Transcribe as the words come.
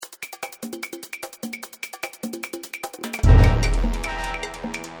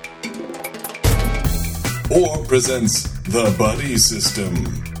or presents The Buddy System.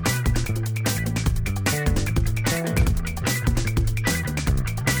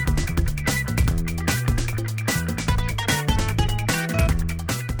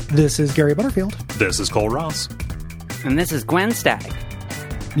 This is Gary Butterfield. This is Cole Ross. And this is Gwen Stagg.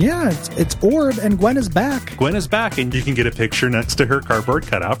 Yeah, it's Orb, and Gwen is back. Gwen is back, and you can get a picture next to her cardboard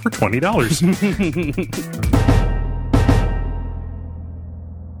cutout for $20.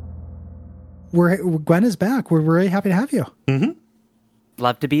 Gwen is back. We're really happy to have you. Mm-hmm.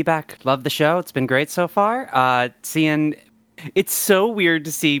 Love to be back. Love the show. It's been great so far. It's so weird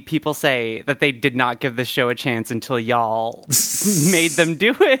to see people say that they did not give the show a chance until y'all made them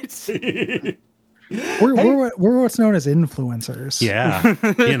do it. We're what's known as influencers. Yeah,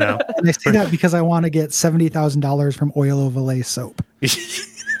 you know. And I say that because I want to get $70,000 from Oil of Olay soap.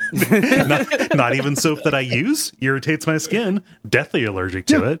 not even soap that I use irritates my skin. Deathly allergic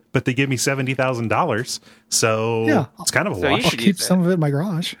to it, but they give me $70,000, so yeah. It's kind of a So wash. I'll keep some of it in my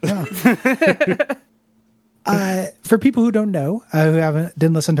garage. Yeah. For people who don't know, who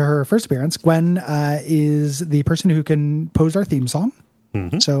didn't listen to her first appearance, Gwen is the person who composed our theme song.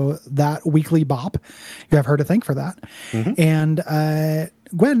 Mm-hmm. So that weekly bop, you have her to thank for that. Mm-hmm. And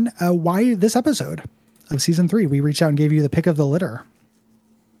Gwen, why this episode of season 3? We reached out and gave you the pick of the litter.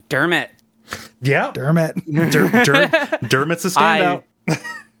 Dermot. Yeah. Dermot. Dermot's a standout.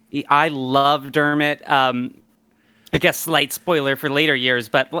 I love Dermot. I guess slight spoiler for later years,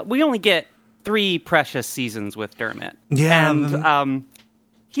 but we only get 3 precious seasons with Dermot. Yeah. And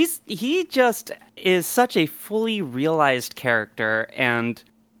he just is such a fully realized character, and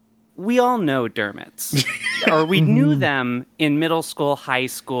we all know Dermots. Or we knew them in middle school, high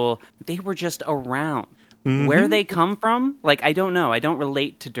school. They were just around. Mm-hmm. Where they come from, like, I don't know. I don't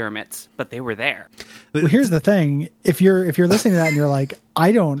relate to Dermots, but they were there. Well, here's the thing: if you're listening to that and you're like,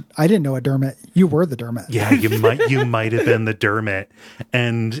 I didn't know a Dermot. You were the Dermot. Yeah, you might have been the Dermot,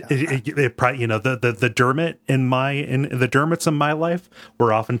 and it probably, you know, the Dermot in the Dermots in my life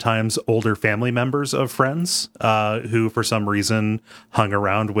were oftentimes older family members of friends who for some reason hung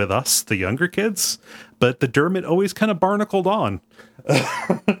around with us, the younger kids, but the Dermot always kind of barnacled on.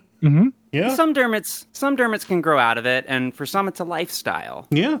 Mm-hmm. Yeah. Some Dermots can grow out of it, and for some, it's a lifestyle.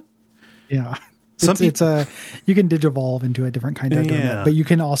 Yeah. Yeah. You can digivolve into a different kind of Dermot, but you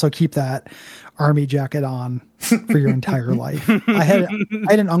can also keep that army jacket on for your entire life. I had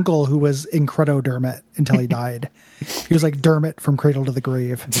an uncle who was Incredo Dermot until he died. He was like Dermot from Cradle to the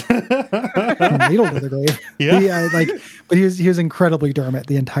Grave. From Cradle to the Grave. Yeah. But he was incredibly Dermot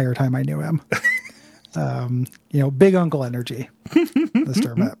the entire time I knew him. Big uncle energy. This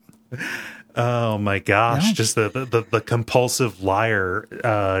Dermot. Oh my gosh! Yeah. Just the compulsive liar,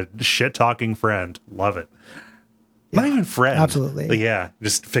 shit talking friend. Love it. Yeah, not even friend. Absolutely. But yeah,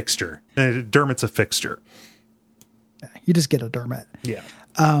 just fixture. Dermot's a fixture. You just get a Dermot. Yeah.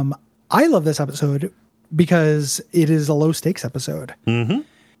 I love this episode because it is a low stakes episode. Mm-hmm.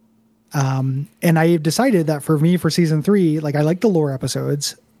 And I decided that for me, for season 3, like, I like the lore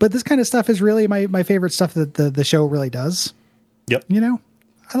episodes, but this kind of stuff is really my favorite stuff that the show really does. Yep. You know,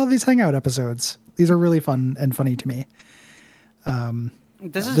 I love these hangout episodes. These are really fun and funny to me.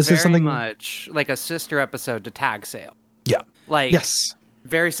 This is very something much like a sister episode to Tag Sale. Yeah. Like, yes.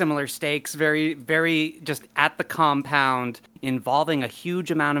 Very similar stakes, very, very just at the compound, involving a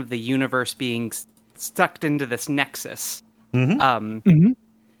huge amount of the universe being sucked into this nexus. Mm-hmm.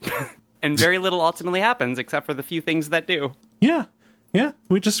 And very little ultimately happens except for the few things that do. Yeah. Yeah,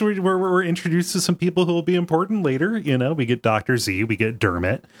 we're introduced to some people who will be important later. You know, we get Dr. Z, we get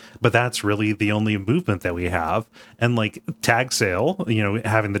Dermot, but that's really the only movement that we have. And like Tag Sale, you know,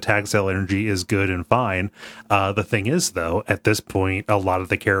 having the Tag Sale energy is good and fine. The thing is, though, at this point, a lot of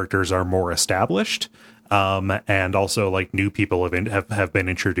the characters are more established. And also like new people have been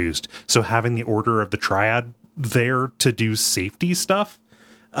introduced. So having the Order of the Triad there to do safety stuff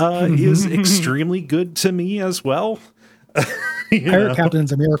is extremely good to me as well. Pirate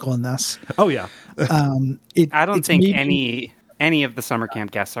Captain's a miracle in this. Oh yeah. I don't think any of the summer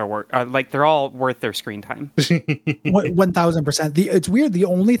camp guests are they're all worth their screen time. 1000%. It's weird. The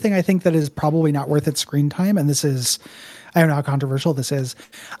only thing I think that is probably not worth its screen time, and this is, I don't know how controversial this is,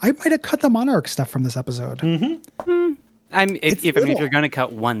 I might have cut the Monarch stuff from this episode. Mm-hmm. If you're going to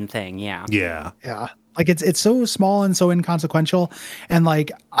cut one thing, yeah. Like it's so small and so inconsequential, and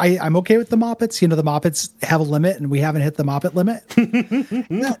like I'm okay with the Moppets. You know, the Moppets have a limit, and we haven't hit the Moppet limit.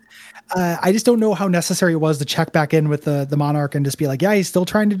 I just don't know how necessary it was to check back in with the Monarch and just be like, yeah, he's still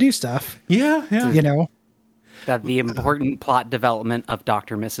trying to do stuff. Yeah. You know, the important plot development of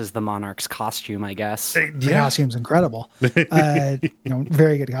Dr. Mrs. the Monarch's costume, I guess. The costume's incredible.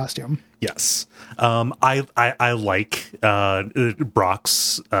 Very good costume. Yes. I like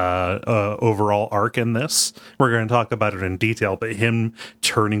Brock's overall arc in this. We're going to talk about it in detail, but him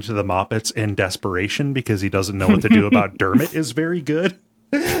turning to the Moppets in desperation because he doesn't know what to do about Dermot is very good.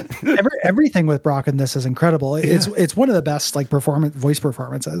 Everything with Brock in this is incredible. It's one of the best voice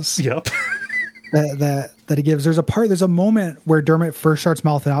performances. Yep. that he gives. There's a moment where Dermot first starts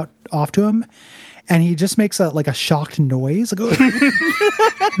mouthing off to him, and he just makes a shocked noise.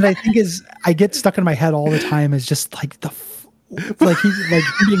 And I get stuck in my head all the time is just being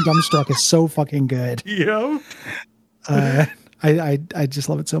dumbstruck is so fucking good. Yeah. I just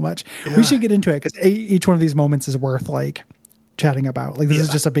love it so much. Yeah. We should get into it because each one of these moments is worth chatting about. This is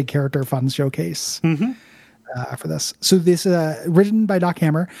just a big character fun showcase. Mm-hmm. For this. So this written by Doc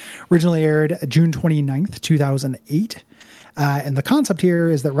Hammer, originally aired June 29th, 2008. And the concept here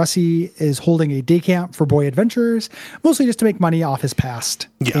is that Rusty is holding a day camp for boy adventurers, mostly just to make money off his past.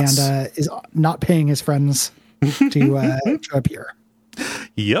 Yes. And is not paying his friends to appear.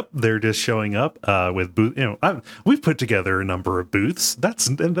 Yep, they're just showing up with booth. We've put together a number of booths.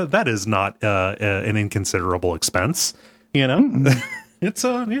 That is not an inconsiderable expense. It's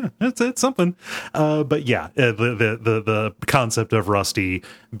something. But yeah, the concept of Rusty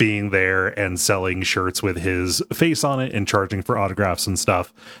being there and selling shirts with his face on it and charging for autographs and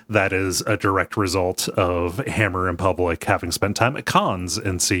stuff, that is a direct result of Hammer and Public having spent time at cons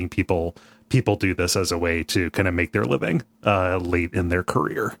and seeing people do this as a way to kind of make their living late in their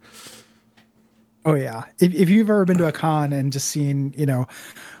career. Oh yeah. If you've ever been to a con and just seen,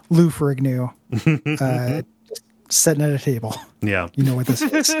 Lou Ferrigno, sitting at a table. Yeah. You know what this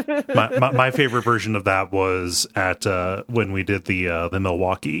is. My favorite version of that was at when we did the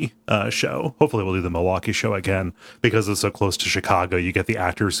Milwaukee show. Hopefully we'll do the Milwaukee show again because it's so close to Chicago. You get the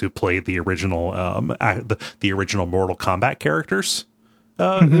actors who played the original the original Mortal Kombat characters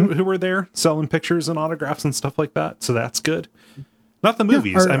who were there selling pictures and autographs and stuff like that. So that's good. Not the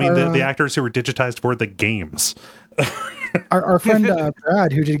movies. The actors who were digitized for the games. Our friend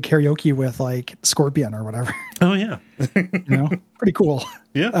Brad, who did karaoke with Scorpion or whatever. Oh yeah, pretty cool.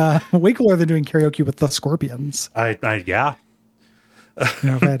 Yeah, way cooler than doing karaoke with the Scorpions. Yeah.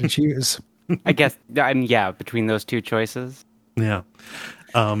 If I had to choose, I guess. Between those two choices. Yeah.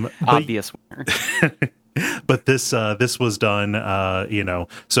 Obvious winner. But this was done,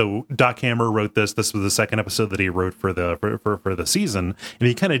 so Doc Hammer wrote this. This was the second episode that he wrote for the season, and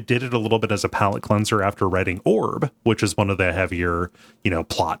he kind of did it a little bit as a palate cleanser after writing Orb, which is one of the heavier,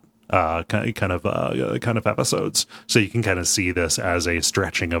 plot kind of episodes. So you can kind of see this as a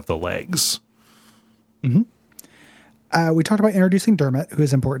stretching of the legs. Mm-hmm. We talked about introducing Dermot, who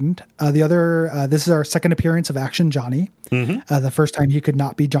is important. This is our second appearance of Action Johnny. Mm-hmm. The first time he could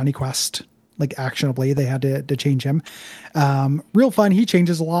not be Johnny Quest. Actionably, they had to change him. Real fun. He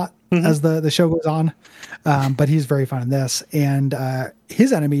changes a lot as the show goes on, but he's very fun in this. And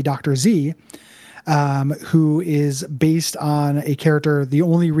his enemy, Dr. Z, who is based on a character, the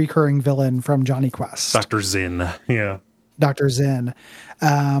only recurring villain from Johnny Quest. Dr. Zinn, yeah. Dr. Zinn.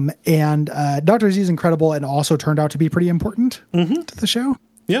 And Dr. Z is incredible and also turned out to be pretty important to the show.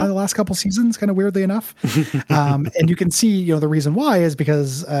 Yeah. The last couple seasons, kind of weirdly enough. And you can see, the reason why is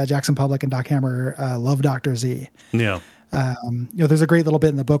because Jackson Public and Doc Hammer love Dr. Z. Yeah. There's a great little bit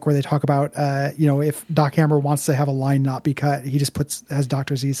in the book where they talk about, if Doc Hammer wants to have a line not be cut, he just has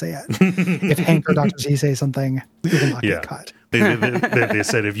Dr. Z say it. If Hank or Dr. Z say something, it will not get cut. They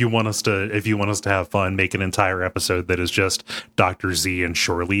said if you want us to have fun, make an entire episode that is just Dr. Z and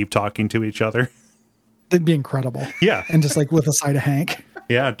Shore Leave talking to each other. That'd be incredible. Yeah. And just with a side of Hank.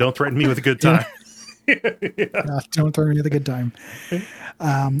 Yeah, don't threaten me with a good time. Don't threaten me with a good time.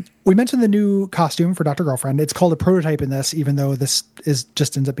 We mentioned the new costume for Dr. Girlfriend. It's called a prototype in this, even though this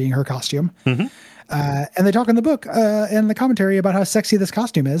just ends up being her costume. Mm-hmm. And they talk in the book and the commentary about how sexy this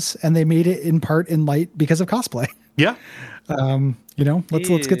costume is, and they made it in part in light because of cosplay. Yeah.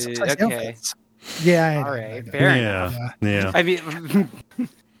 Let's get some sexy outfits. Yeah. All right. Fair enough. Yeah. I mean,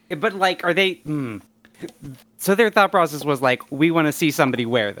 but are they? So their thought process was we want to see somebody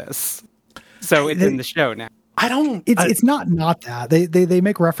wear this, so it's in the show now. It's not that they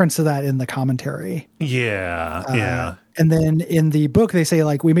make reference to that in the commentary. Yeah. And then in the book they say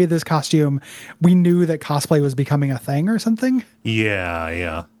we made this costume, we knew that cosplay was becoming a thing or something.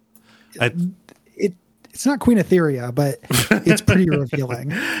 Yeah. It's not Queen Etheria, but it's pretty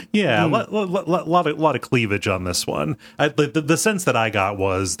revealing. Yeah, a lot of cleavage on this one. The sense that I got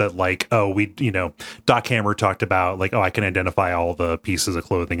was that, like, Doc Hammer talked about, like, I can identify all the pieces of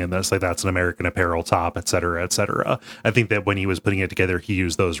clothing in this. Like, that's an American Apparel top, et cetera, et cetera. I think that when he was putting it together, he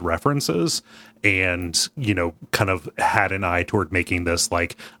used those references and, kind of had an eye toward making this,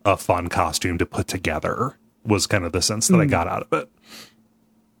 like, a fun costume to put together, was kind of the sense that I got out of it.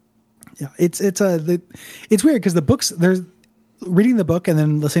 Yeah, it's weird because the books, there's reading the book and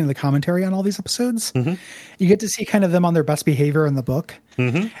then listening to the commentary on all these episodes, you get to see kind of them on their best behavior in the book,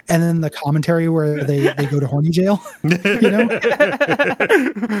 and then the commentary where they go to horny jail. It's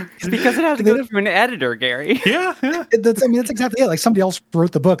because it has to go through an editor, Gary. Yeah. That's exactly it. Like, somebody else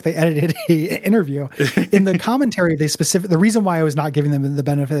wrote the book, they edited a interview. In the commentary, the reason why I was not giving them the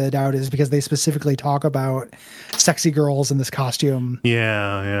benefit of the doubt is because they specifically talk about sexy girls in this costume.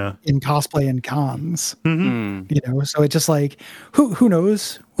 Yeah. In cosplay and cons. So it's just like, who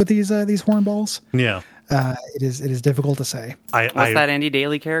knows with these hornballs? Yeah. It is difficult to say. What's that Andy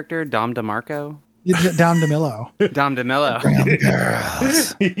Daly character? Dom DeMarco? Dom DeMillo. Dom DeMillo.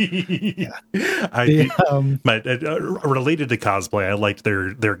 Girls. Related to cosplay, I liked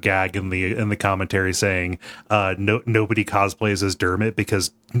their gag in the commentary saying, nobody cosplays as Dermot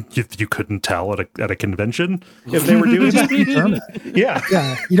because you couldn't tell at a convention if they were doing Dermot.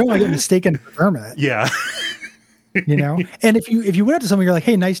 Yeah. You don't want to get mistaken for Dermot. Yeah. And if you went up to someone, you're like,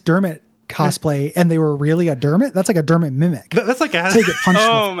 hey, nice Dermot cosplay, and they were really a Dermot, that's like a Dermot mimic. That's like they get punched.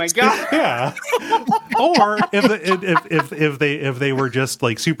 Oh my god! Yeah. Or if they were just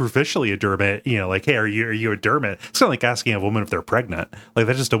like superficially a Dermot, like, hey, are you a Dermot? It's kind of like asking a woman if they're pregnant. Like,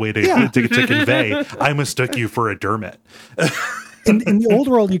 that's just a way to convey I mistook you for a Dermot. In the old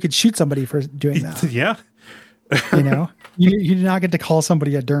world, you could shoot somebody for doing that. Yeah. You do not get to call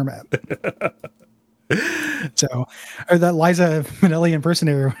somebody a Dermot. So, or that Liza Minnelli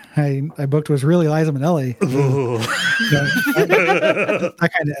impersonator I booked was really Liza Minnelli. That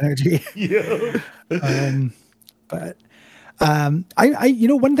kind of energy. Yeah.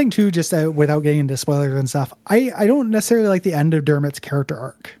 One thing too, just without getting into spoilers and stuff, I don't necessarily like the end of Dermot's character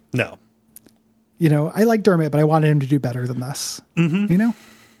arc. No. I like Dermot, but I wanted him to do better than this.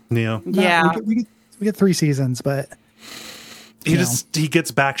 Yeah. We get 3 seasons, but he gets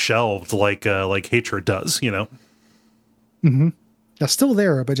back shelved like Hatred does, Mm-hmm. Yeah, still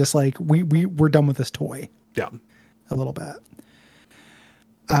there, but just like we're done with this toy. Yeah. A little bit.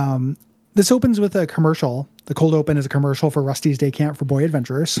 This opens with a commercial. The cold open is a commercial for Rusty's Day Camp for Boy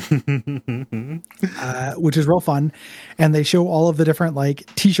Adventurers, which is real fun. And they show all of the different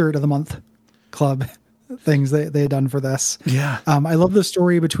like T-shirt of the month club things they had done for this. Yeah. I love the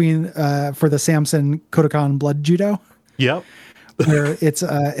story between for the Samson Kodokan blood judo. Yep. Where it's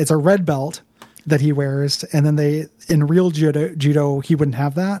a red belt that he wears, and then in real judo he wouldn't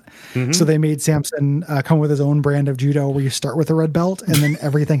have that, so they made Samson come with his own brand of judo where you start with a red belt and then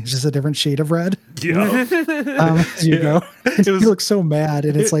everything is just a different shade of red. Yeah. Judo. He looks so mad,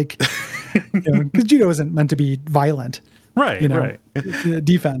 and it's like, because judo isn't meant to be violent. Right, right.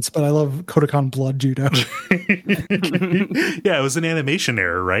 Defense, but I love Kodokan blood judo. Yeah, it was an animation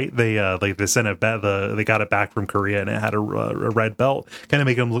error, right? They sent it back. They got it back from Korea, and it had a red belt, kind of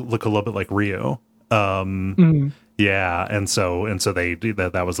make him look a little bit like Ryo. Yeah, and so they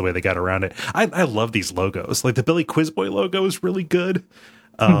that was the way they got around it. I love these logos. Like the Billy Quizboy logo is really good.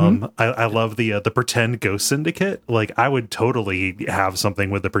 I love the Pretend Ghost Syndicate. Like I would totally have something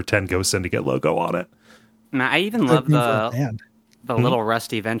with the Pretend Ghost Syndicate logo on it. I even love the little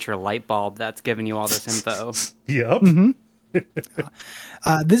Rusty Venture light bulb that's giving you all this info. Yep.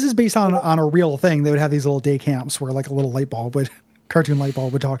 This is based on a real thing. They would have these little day camps where like a little cartoon light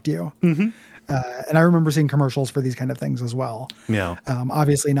bulb would talk to you. And I remember seeing commercials for these kind of things as well. Yeah.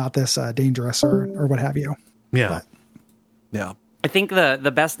 Obviously not this dangerous or what have you. Yeah. But. Yeah. I think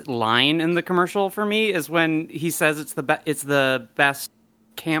the best line in the commercial for me is when he says it's the best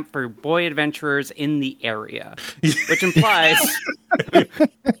camp for boy adventurers in the area, which implies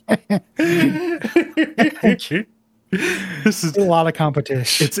this is a lot of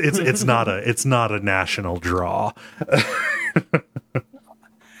competition. It's not a national draw.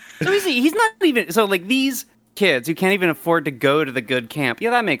 So he's not even so like these kids who can't even afford to go to the good camp. Yeah,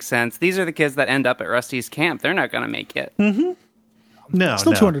 that makes sense. These are the kids that end up at Rusty's camp. They're not going to make it. No,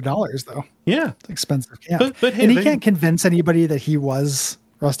 still $200 though. Yeah, it's expensive camp. But hey, and he can't convince anybody that he was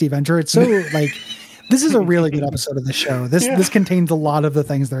Rusty Venture. It's so like This is a really good episode of the show. This contains a lot of the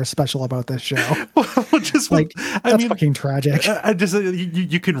things that are special about this show. Well, just like that's fucking tragic. I just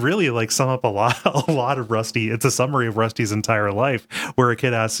you can really like sum up a lot of Rusty. It's a summary of Rusty's entire life, where a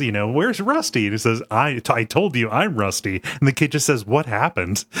kid asks, where's Rusty, and he says, I told you I'm Rusty, and the kid just says, what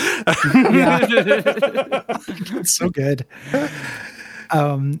happened? It's so good.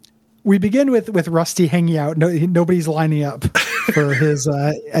 We begin with Rusty hanging out. Nobody's lining up for his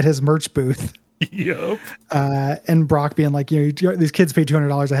at his merch booth. Yep. And Brock being like, these kids paid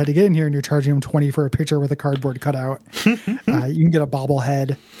 $200 a head to get in here, and you're charging them $20 for a picture with a cardboard cutout. You can get a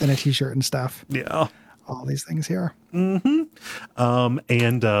bobblehead and a T-shirt and stuff. Yeah. All these things here. Mm-hmm.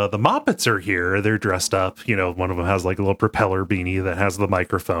 And the Moppets are here. They're dressed up. One of them has like a little propeller beanie that has the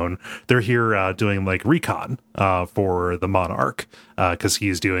microphone. They're here doing like recon for the Monarch because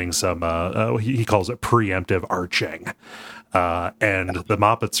he's doing some, he calls it preemptive arching. And the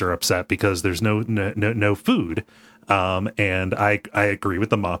Moppets are upset because there's no food. And I agree with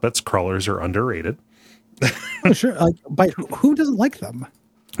the Moppets. Crawlers are underrated. Oh, sure. Like, who doesn't like them?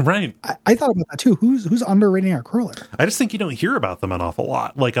 Right. I thought about that too. Who's underrating our crawler? I just think you don't hear about them an awful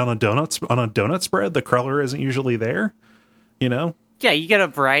lot. Like on a donut spread, the crawler isn't usually there. Yeah, you get a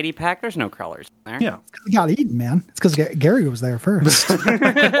variety pack. There's no crawlers in there. Yeah. We got eaten, man. It's because Gary was there first.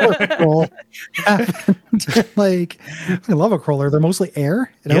 Like, I love a crawler. They're mostly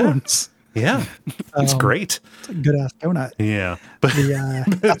air. It owns. Yeah, it's great. It's a good ass donut. Yeah, but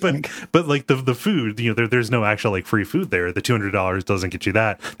but like the food, there's no actual like free food there. The $200 doesn't get you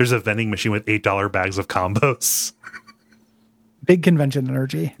that. There's a vending machine with $8 bags of combos. Big convention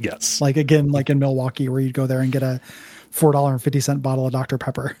energy. Yes, like in Milwaukee, where you'd go there and get a $4.50 bottle of Dr.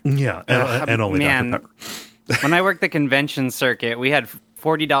 Pepper. Yeah, and only Dr. Pepper. When I worked the convention circuit, we had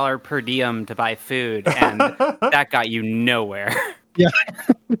 $40 per diem to buy food, and that got you nowhere. Yeah.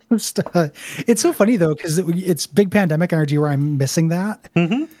 It's so funny though, because it's big pandemic energy where I'm missing that.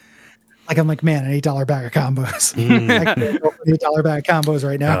 Mm-hmm. Like I'm like, man, an $8 bag of combos. I can go for an $8 bag of combos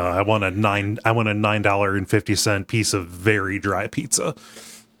right now. I want a $9.50 piece of very dry pizza.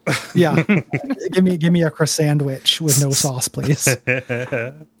 Yeah, give me a crust sandwich with no sauce, please.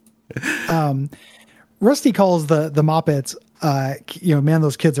 Rusty calls the Moppets, man,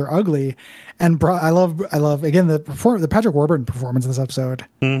 those kids are ugly. And I love again the Patrick Warburton performance in this episode.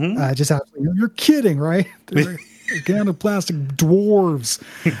 Mm-hmm. Just absolutely, you're kidding, right? They're plastic dwarves,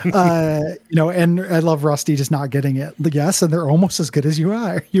 and I love Rusty just not getting it. Yes, and they're almost as good as you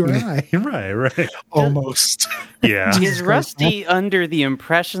are. You and I, right, almost. Yeah. Is Rusty under the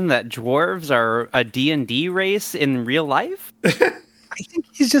impression that dwarves are a D&D race in real life? I think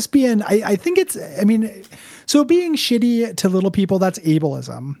he's just being. I think it's. I mean, so being shitty to little people, that's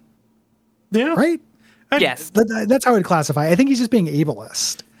ableism. Yeah. Right. Yes. That's how I'd classify. I think he's just being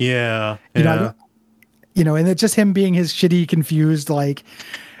ableist. Yeah. And it's just him being his shitty, confused, like,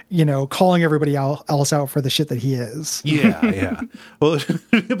 calling everybody else out for the shit that he is. Yeah. Well,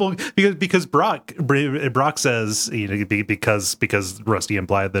 because Brock says, because Rusty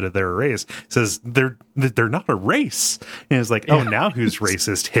implied that they're a race, says they're not a race, and it's like, oh, now who's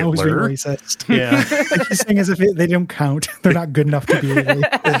racist? Hitler. Who's racist? Yeah, like he's saying as if they don't count. They're not good enough to be a race.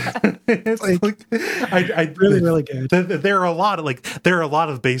 It's like really good. There are a lot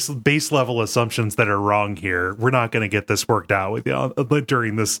of base level assumptions that are wrong here. We're not going to get this worked out with you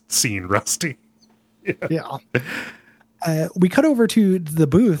during this scene, Rusty. Yeah. We cut over to the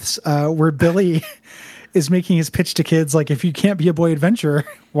booths where Billy is making his pitch to kids like, if you can't be a boy adventurer,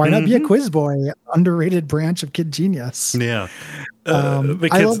 why not be a quiz boy? Underrated branch of Kid Genius. Yeah.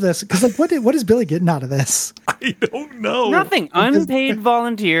 I love this because like what is Billy getting out of this? I don't know. Nothing. Unpaid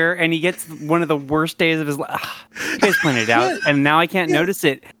volunteer, and he gets one of the worst days of his life. You guys pointed it out, and now I can't notice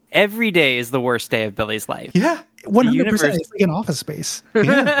it. Every day is the worst day of Billy's life. Yeah. 100%. It's like an Office Space.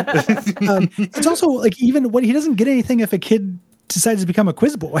 Yeah. It's also like even when he doesn't get anything if a kid decides to become a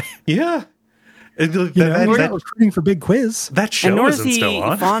quiz boy. Yeah. We're not recruiting for big quiz. That show isn't still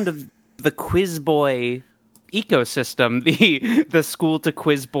on. Fond of the quiz boy ecosystem, the school to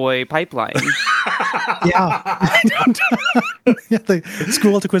quiz boy pipeline. Yeah. The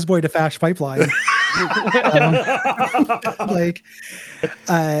school to quiz boy to Fash pipeline.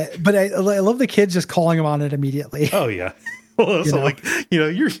 But I love the kids just calling him on it immediately. Oh yeah. Well, so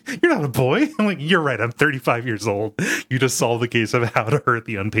you're not a boy. I'm like, you're right. I'm 35 years old. You just solved the case of how to hurt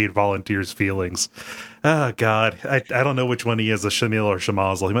the unpaid volunteer's feelings. Oh God, I don't know which one he is, a Shamil or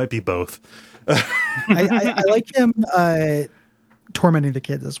Shamazel. He might be both. I like him tormenting the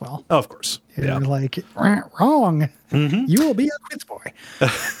kids as well. Oh, of course. They're like, wrong. Mm-hmm. You will be a quiz boy.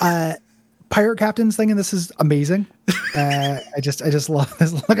 pirate captains thing, and this is amazing. I just love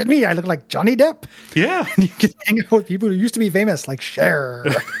this. Look at me, I look like Johnny Depp. Yeah, and you can hang out with people who used to be famous, like Cher.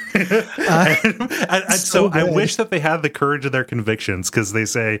 So I wish that they had the courage of their convictions, because they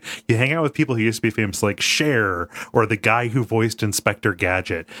say you hang out with people who used to be famous, like Cher or the guy who voiced Inspector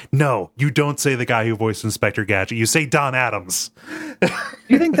Gadget. No, you don't say the guy who voiced Inspector Gadget. You say Don Adams. Do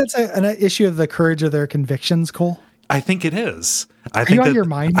you think that's an issue of the courage of their convictions, Cole? I think it is. Are you on your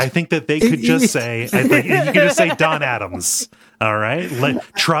mind? I think that they could just say, I think you could just say Don Adams. All right,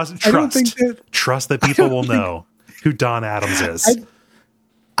 trust that people will know who Don Adams is.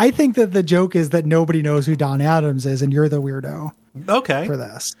 I think that the joke is that nobody knows who Don Adams is, and you're the weirdo. Okay, for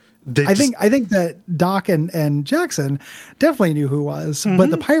this. I think that Doc and Jackson definitely knew who it was, but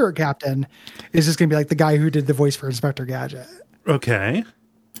the pirate captain is just going to be like the guy who did the voice for Inspector Gadget. Okay.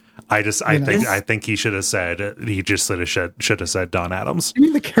 I think he should have said Don Adams. You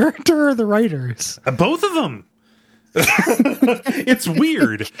mean the character or the writers? Both of them. It's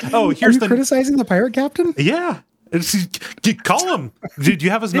weird. Oh, here's criticizing the pirate captain? Yeah. Call him. Do you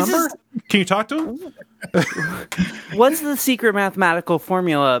have his number? Can you talk to him? What's the secret mathematical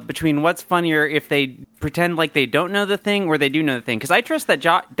formula between what's funnier if they pretend like they don't know the thing or they do know the thing? Because I trust that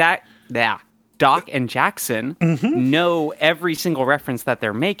Doc and Jackson know every single reference that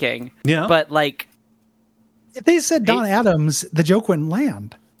they're making. Yeah. But like, if they said Don Adams, the joke wouldn't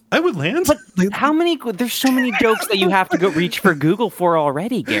land. I would land. But how many? There's so many jokes that you have to go reach for Google for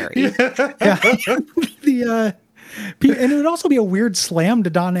already, Gary. Yeah. And it would also be a weird slam to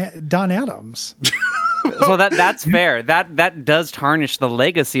Don Adams. So that's fair. That does tarnish the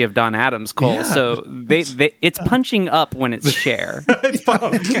legacy of Don Adams, Cole. Yeah. So it's punching up when it's Cher. It's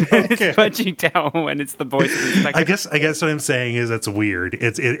punching down when it's the voice of the Inspector. I guess what I'm saying is that's weird.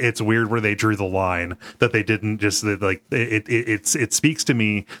 It's weird where they drew the line, that they didn't just like it speaks to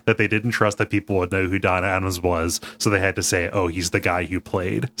me that they didn't trust that people would know who Don Adams was, so they had to say, oh, he's the guy who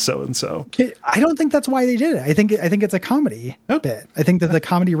played so and so. I don't think that's why they did it. I think it's a comedy bit. I think that the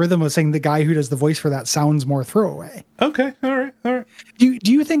comedy rhythm was saying the guy who does the voice for that sounds more throwaway. Okay, all right. Do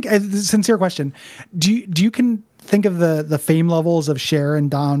you think, a sincere question, do you can think of the fame levels of Cher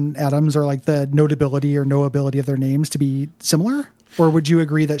and Don Adams, or like the notability or knowability of their names to be similar? Or would you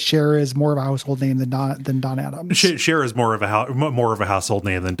agree that Cher is more of a household name than Don Adams? Cher is more of a household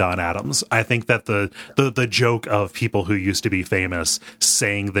name than Don Adams. I think that the joke of people who used to be famous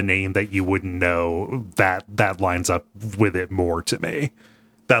saying the name that you wouldn't know, that lines up with it more to me.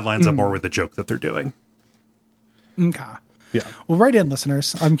 That lines up more with the joke that they're doing. Okay. Yeah. Well, write in,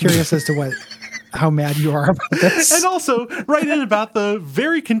 listeners. I'm curious as to how mad you are about this. And also write in about the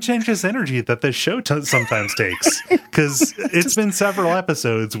very contentious energy that this show sometimes takes. Because it's been several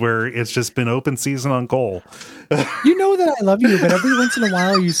episodes where it's just been open season on Cole. You know that I love you, but every once in a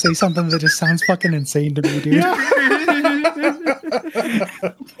while you say something that just sounds fucking insane to me, dude. Yeah.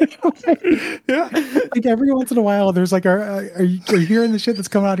 Like every once in a while there's like, are you hearing the shit that's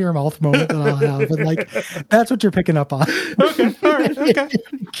coming out of your mouth moment that I'll have? And like, that's what you're picking up on. Okay. All right. Okay.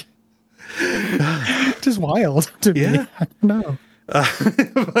 Just wild to me. I don't know.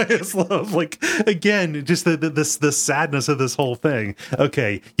 I just love, like, again, just the sadness of this whole thing.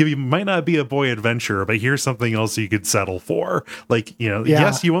 Okay, you might not be a boy adventurer, but here's something else you could settle for. Like,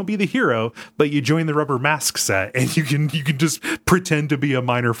 yes, you won't be the hero, but you join the rubber mask set, and you can just pretend to be a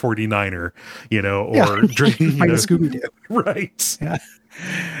minor 49er, or drink Scooby-Doo, right? Yeah,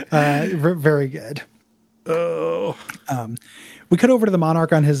 very good. Oh, we cut over to the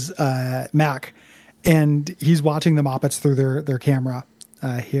Monarch on his Mac. And he's watching the Moppets through their camera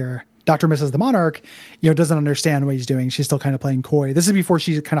here. Dr. Mrs. the Monarch, doesn't understand what he's doing. She's still kind of playing coy. This is before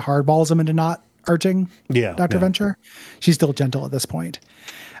she kind of hardballs him into not arching Dr. Venture. She's still gentle at this point.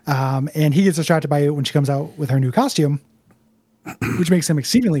 And he gets distracted by it when she comes out with her new costume, which makes him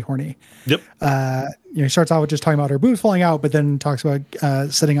exceedingly horny. Yep. He starts out with just talking about her boobs falling out, but then talks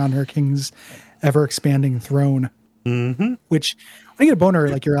about sitting on her king's ever-expanding throne. Mm-hmm. Which, when you get a boner,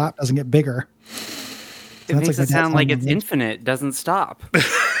 like, your app doesn't get bigger. It makes it sound like it's infinite, doesn't stop.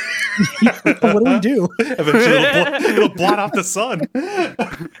 What do we do? Eventually it'll blot out the sun.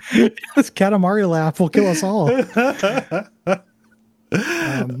 This Katamari laugh will kill us all.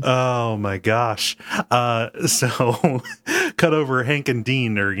 Oh my gosh. So cut over, Hank and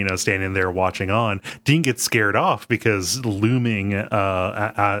Dean are, standing there watching on. Dean gets scared off because looming, in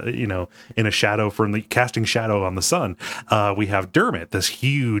a shadow casting shadow on the sun, we have Dermot, this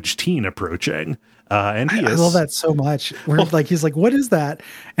huge teen approaching. And I love that so much. He's like, what is that?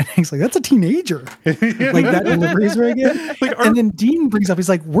 And Hank's like, that's a teenager. Like, that delivery is very good. And then Dean brings up, he's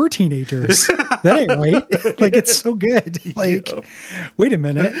like, we're teenagers. That ain't right. Like, it's so good. Like, wait a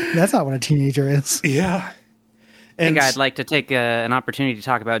minute. That's not what a teenager is. Yeah. I think I'd like to take an opportunity to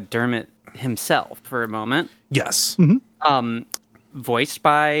talk about Dermot himself for a moment. Yes. Voiced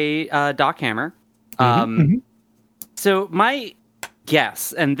by Doc Hammer. So my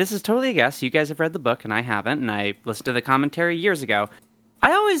guess, and this is totally a guess, you guys have read the book and I haven't, and I listened to the commentary years ago.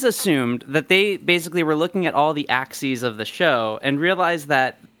 I always assumed that they basically were looking at all the axes of the show and realized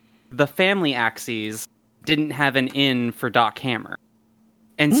that the family axes didn't have an in for Doc Hammer.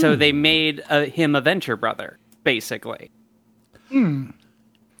 And so they made him a Venture brother, basically.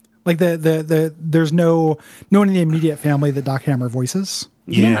 Like there's no one in the immediate family that Doc Hammer voices.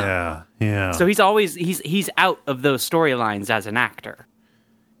 Yeah. So he's out of those storylines as an actor.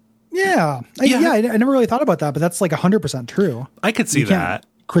 Yeah. I never really thought about that, but that's like 100% true. I could see that.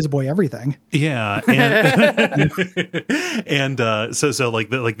 Quiz Boy everything. Yeah. And, so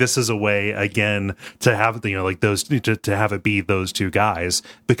like this is a way again to have, like those, to have it be those two guys,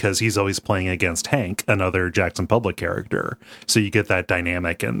 because he's always playing against Hank, another Jackson Public character. So you get that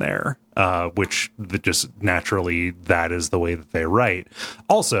dynamic in there, which just naturally that is the way that they write.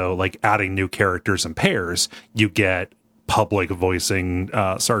 Also, like adding new characters and pairs, you get Public voicing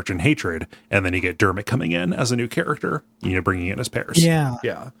Sergeant Hatred, and then you get Dermot coming in as a new character, bringing in his pairs. Yeah.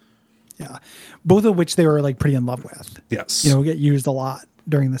 Both of which they were like pretty in love with. Yes. Get used a lot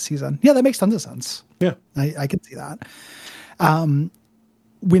during the season. Yeah, that makes tons of sense. Yeah. I can see that.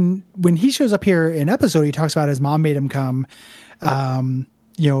 When he shows up here in episode, he talks about his mom made him come, and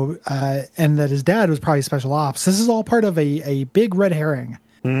that his dad was probably special ops. This is all part of a big red herring.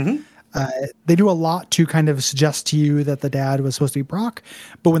 They do a lot to kind of suggest to you that the dad was supposed to be Brock,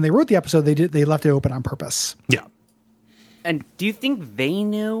 but when they wrote the episode, they left it open on purpose. Yeah. And do you think they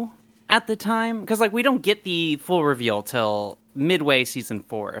knew at the time? Because we don't get the full reveal till midway season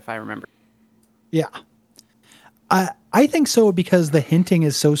 4, if I remember. Yeah. I think so, because the hinting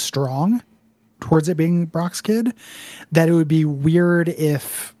is so strong towards it being Brock's kid that it would be weird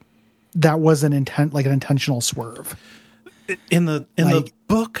if that was an intentional swerve. In the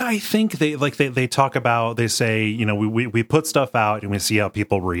book, I think they talk about, they say, we put stuff out and we see how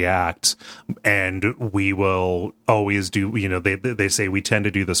people react, and we will always do, they say we tend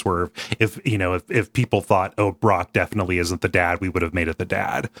to do the swerve. If people thought, oh, Brock definitely isn't the dad, we would have made it the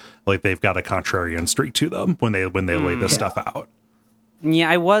dad. Like, they've got a contrarian streak to them when they lay this stuff out.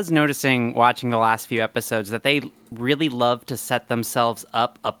 Yeah, I was noticing watching the last few episodes that they really love to set themselves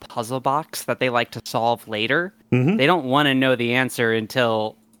up a puzzle box that they like to solve later. They don't want to know the answer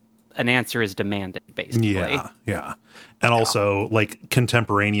until an answer is demanded, basically. Yeah. And also,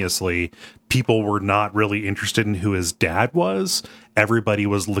 contemporaneously, people were not really interested in who his dad was. Everybody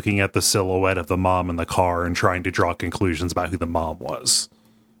was looking at the silhouette of the mom in the car and trying to draw conclusions about who the mom was.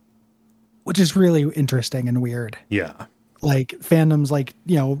 Which is really interesting and weird. Yeah. Fandoms,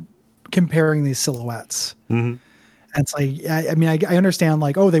 comparing these silhouettes. And it's I understand,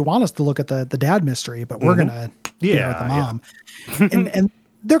 they want us to look at the dad mystery, but we're gonna at the mom. and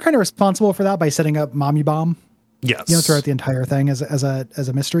they're kind of responsible for that by setting up mommy bomb. Yes. Throughout the entire thing as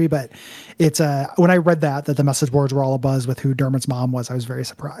a mystery. But it's when I read that the message boards were all abuzz with who Dermot's mom was, I was very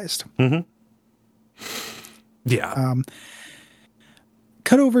surprised. Yeah.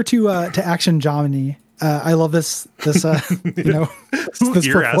 Cut over to Action Johnny. I love this this You're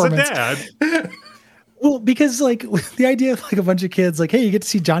performance. As a dad. Well, because the idea of a bunch of kids hey, you get to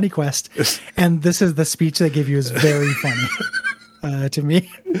see Johnny Quest, and this is the speech they give you is very funny to me.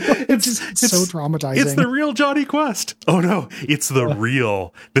 It's so traumatizing. It's the real Johnny Quest. Oh no, it's the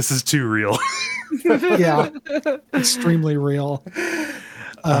real. This is too real. Yeah, extremely real.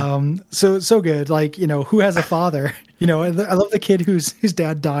 So good. Who has a father? I love the kid whose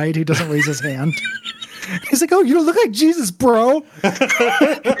dad died, who doesn't raise his hand. He's like, oh, you don't look like Jesus, bro.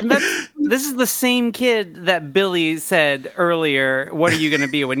 This is the same kid that Billy said earlier, what are you going to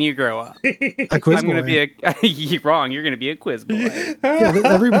be when you grow up? A quiz I'm going to be you're wrong. You're going to be a quiz boy. Yeah,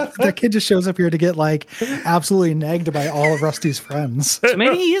 that kid just shows up here to get absolutely negged by all of Rusty's friends. So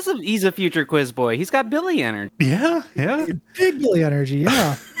maybe he's a future quiz boy. He's got Billy energy. Yeah. Big Billy energy,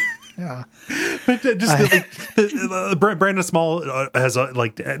 yeah. Yeah, but just Brandon Small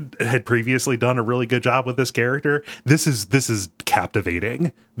had previously done a really good job with this character. This is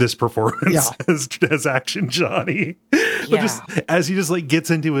captivating. This performance as Action Johnny, but just as he just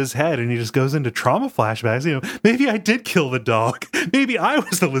gets into his head and he just goes into trauma flashbacks. Maybe I did kill the dog. Maybe I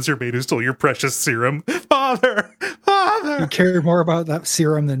was the lizard maid who stole your precious serum, Father. You care more about that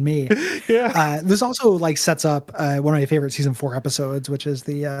serum than me. Yeah. This also like sets up one of my favorite season 4 episodes, which is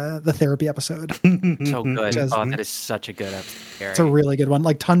the therapy episode. So good. That is such a good episode. Gary. It's a really good one.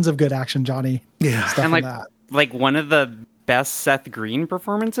 Like tons of good action, Johnny. Yeah. Stuff And in like that. like one of the best Seth Green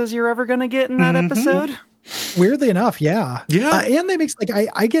performances you're ever gonna get in that episode. Weirdly enough, yeah. Yeah. And they make like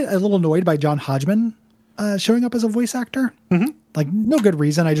I get a little annoyed by John Hodgman showing up as a voice actor. Like no good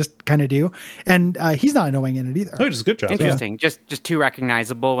reason. I just kind of do. And he's not annoying in it either. Oh, just a good job. Interesting. Just too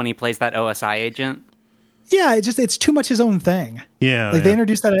recognizable when he plays that OSI agent. Yeah, it's too much his own thing. Yeah. Like they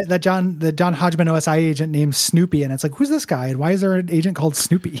introduced that John Hodgman OSI agent named Snoopy, and it's like, who's this guy, and why is there an agent called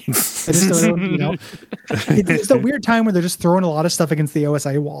Snoopy? I just don't, it's a weird time where they're just throwing a lot of stuff against the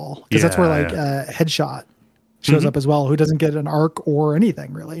OSI wall, because that's where like Headshot shows up as well, who doesn't get an arc or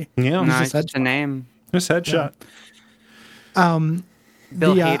anything really. Yeah. No, it's just a name. Just Headshot.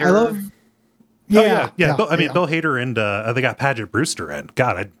 Bill Hader. I love. Bill Hader and they got Paget Brewster in.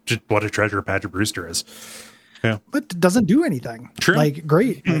 God, what a treasure Paget Brewster is. Yeah, but doesn't do anything. True. Like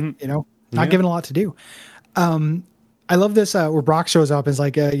great, like, not given a lot to do. I love this where Brock shows up and is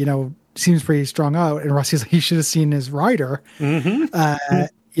like, seems pretty strung out, and Rusty's like, he should have seen his rider. He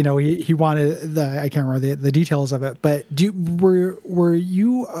wanted I can't remember the details of it, but were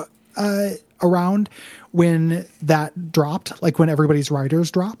you around when that dropped? Like when everybody's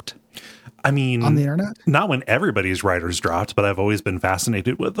riders dropped? I mean, on the internet? Not when everybody's riders dropped, but I've always been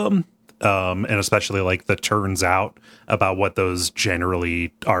fascinated with them. And especially like the turns out about what those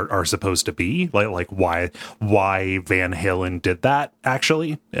generally are supposed to be, like why Van Halen did that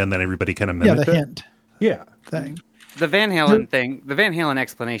actually, and then everybody kind of mimicked the hint thing. The Van Halen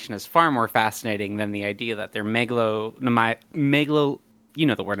explanation is far more fascinating than the idea that they're you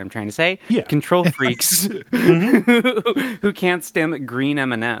know the word I'm trying to say. Yeah. Control freaks who can't stand green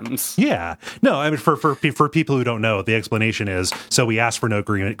M&Ms. Yeah. No, I mean, for people who don't know, the explanation is, so we ask for no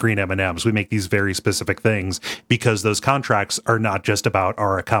green M&Ms. We make these very specific things because those contracts are not just about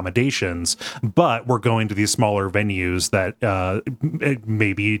our accommodations, but we're going to these smaller venues that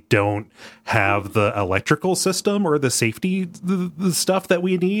maybe don't have the electrical system or the safety, the stuff that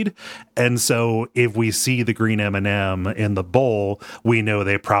we need. And so if we see the green M&M in the bowl, we know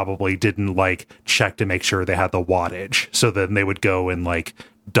they probably didn't like check to make sure they had the wattage. So then they would go and like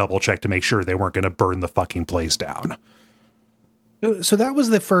double check to make sure they weren't going to burn the fucking place down. So that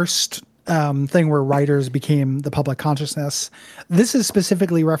was the first thing where writers became the public consciousness. This is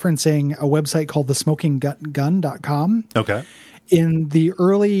specifically referencing a website called thesmokinggun.com. Okay. In the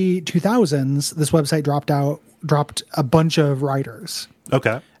early 2000s, this website dropped a bunch of writers.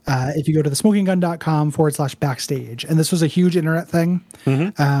 Okay. If you go to thesmokinggun.com/backstage, and this was a huge internet thing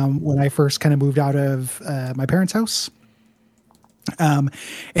when I first kind of moved out of my parents' house. And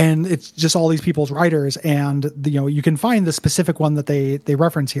it's just all these people's writers, and you can find the specific one that they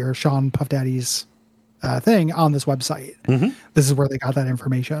reference here, Sean Puff Daddy's thing, on this website. This is where they got that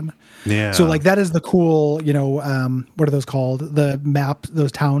information. Yeah. So like that is the cool, what are those called? The map,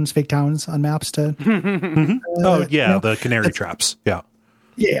 those towns, fake towns on maps to. The canary traps. Yeah.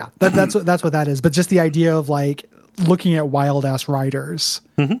 Yeah, that's what that is. But just the idea of like looking at wild ass writers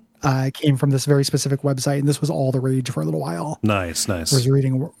came from this very specific website, and this was all the rage for a little while. Nice. Was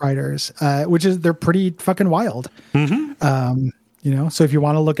reading writers, they're pretty fucking wild. So if you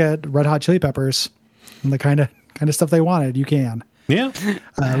want to look at Red Hot Chili Peppers and the kind of stuff they wanted, you can. Yeah.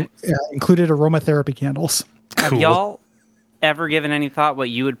 Included aromatherapy candles. Have y'all ever given any thought what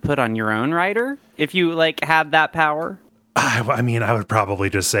you would put on your own writer if you like had that power? I mean, I would probably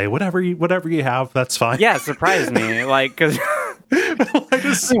just say whatever you have, that's fine. Yeah, surprise me, like because I don't want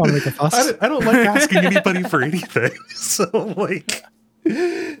to make a fuss. I don't like asking anybody for anything. So like,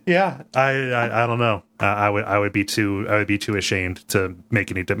 yeah, I don't know. I would be too ashamed to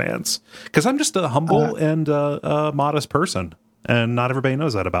make any demands because I'm just a humble and a modest person, and not everybody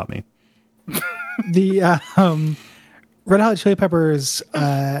knows that about me. The Red Hot Chili Peppers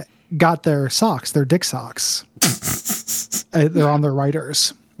got their socks, their dick socks. They're on their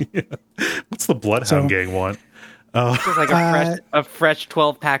writers. Yeah. What's the Bloodhound Gang want? Just like a fresh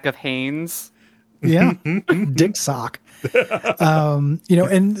 12-pack of Hanes. Yeah, dick sock.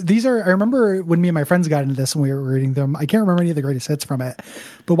 And these are. I remember when me and my friends got into this and we were reading them. I can't remember any of the greatest hits from it,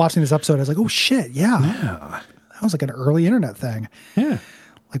 but watching this episode, I was like, "Oh shit, yeah. That was like an early internet thing." Yeah,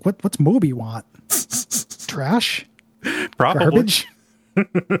 like what's Moby want? Trash, probably. Garbage.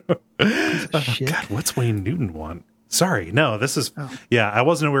 Shit. God, what's Wayne Newton want? Sorry, no. This is I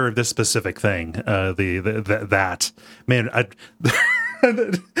wasn't aware of this specific thing. That man.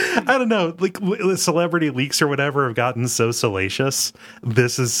 I don't know, like celebrity leaks or whatever have gotten so salacious.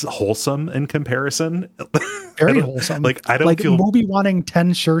 This is wholesome in comparison. Very wholesome. Like I don't feel Moby wanting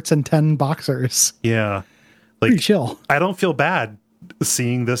 10 shirts and 10 boxers. Yeah. Like pretty chill. I don't feel bad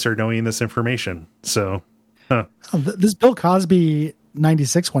seeing this or knowing this information. So this Bill Cosby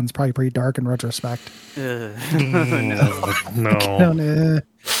 96 one's probably pretty dark in retrospect. No.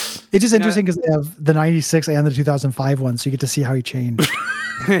 It's just interesting because they have the 96 and the 2005 one, so you get to see how he changed.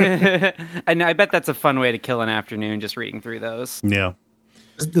 And I bet that's a fun way to kill an afternoon, just reading through those. Yeah.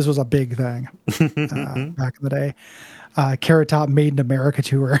 This was a big thing back in the day. Carrot Top Made in America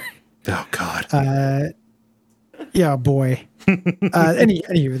tour. Oh, God. Yeah, boy.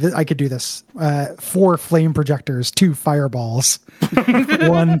 Anywho, I could do this. 4 flame projectors, 2 fireballs,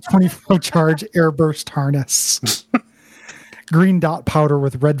 1 24 charge airburst harness, green dot powder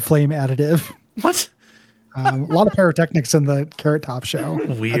with red flame additive. What? A lot of pyrotechnics in the Carrot Top show.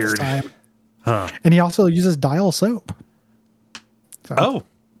 Weird. At this time. Huh. And he also uses Dial soap. So, Oh,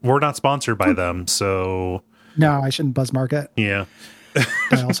 we're not sponsored by them, so no, I shouldn't buzz market. yeah.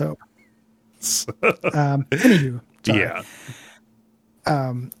 Dial soap. Anywho, sorry. Yeah.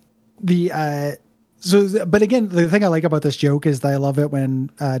 But again, the thing I like about this joke is that I love it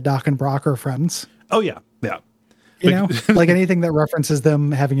when Doc and Brock are friends. Oh, yeah. Yeah. You know, like anything that references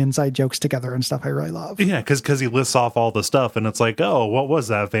them having inside jokes together and stuff, I really love. Yeah, because he lists off all the stuff, and it's like, oh, what was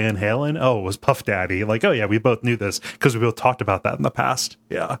that, Van Halen? Oh, it was Puff Daddy. Like, oh, yeah, we both knew this because we both talked about that in the past.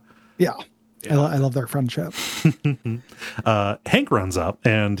 Yeah. Yeah. I love their friendship. Hank runs up,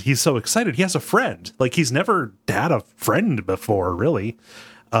 and he's so excited. He has a friend. Like, he's never had a friend before, really.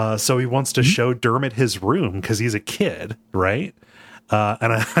 So he wants to show Dermot his room because he's a kid, right?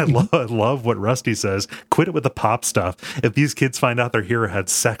 And I love what Rusty says. Quit it with the pop stuff. If these kids find out their hero had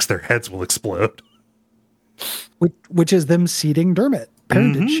sex, their heads will explode. Which is them seeding Dermot.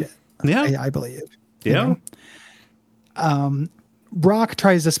 Parentage shit. Yeah. I believe. Yeah. Brock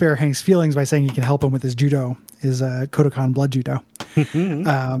tries to spare Hank's feelings by saying he can help him with his judo, his Kodokan blood judo.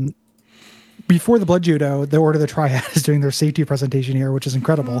 Before the blood judo, the Order of the Triad is doing their safety presentation here, which is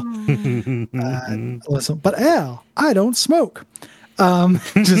incredible. Listen, but Al, I don't smoke.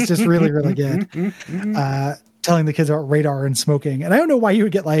 Just really, really good. Telling the kids about radar and smoking. And I don't know why you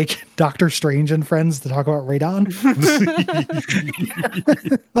would get like Doctor Strange and friends to talk about radon.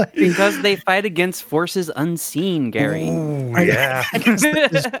 Because they fight against forces unseen, Gary. Ooh, yeah.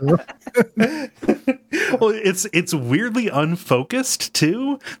 Well, it's weirdly unfocused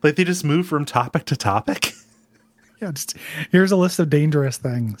too. Like they just move from topic to topic. Yeah, here's a list of dangerous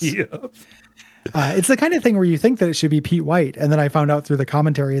things. Yeah. It's the kind of thing where you think that it should be Pete White, and then I found out through the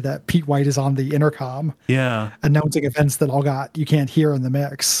commentary that Pete White is on the intercom, announcing events that you can't hear in the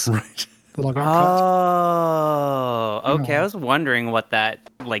mix, right? That all got cut. Oh, okay. I was wondering what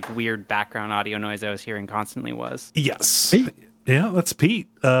that like weird background audio noise I was hearing constantly was. Yes, Pete. Yeah, that's Pete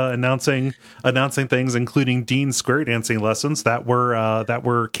announcing things, including Dean's square dancing lessons that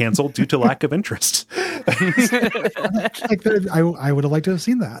were canceled due to lack of interest. I would have liked to have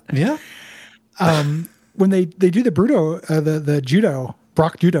seen that. Yeah. When they do the the judo,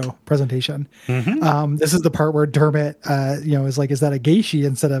 Brock judo presentation, this is the part where Dermot, is like, is that a geisha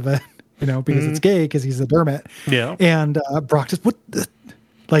instead of a, because it's gay because he's a Dermot. Yeah. And Brock just,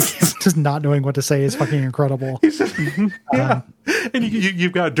 just not knowing what to say is fucking incredible. Yeah. And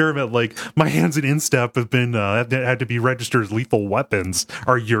you've got Dermot like, my hands in instep have been had to be registered as lethal weapons.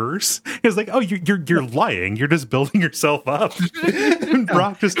 Are yours? He's like, oh, you're lying. You're just building yourself up. And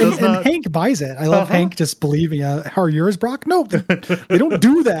Brock just does not. And Hank buys it. I love Hank just believing. How are yours, Brock? No, they don't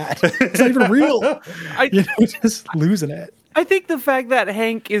do that. It's not even real. Just losing it. I think the fact that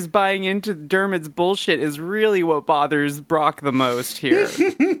Hank is buying into Dermot's bullshit is really what bothers Brock the most here.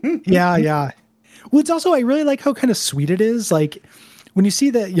 Yeah. Well, it's also, I really like how kind of sweet it is. Like when you see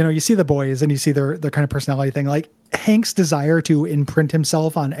that, you see the boys and you see their kind of personality thing, like Hank's desire to imprint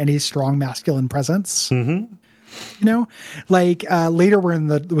himself on any strong masculine presence. Mm-hmm. Later we're in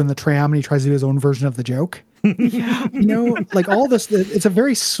the tram and he tries to do his own version of the joke. Yeah. Like all this, it's a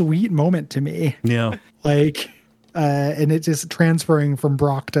very sweet moment to me. Yeah. And it's just transferring from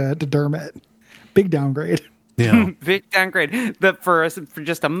Brock to Dermot. Big downgrade. Yeah. Big downgrade. But for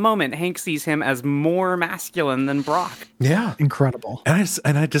just a moment, Hank sees him as more masculine than Brock. Yeah. Incredible.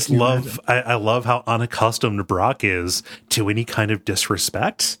 And I just love I love how unaccustomed Brock is to any kind of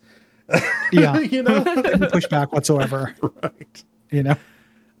disrespect. Yeah. Didn't push back whatsoever. Right. Is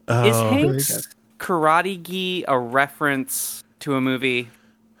Hank's karate gi a reference to a movie?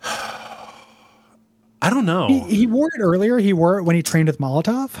 I don't know. He wore it earlier. He wore it when he trained with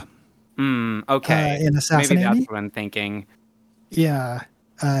Molotov. Okay. In Assassinate Maybe Me. that's what I'm thinking.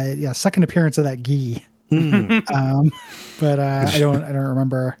 Second appearance of that gi. But I don't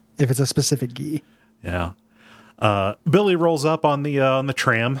remember if it's a specific gi. Yeah. Billy rolls up on the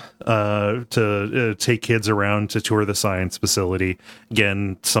tram to take kids around to tour the science facility.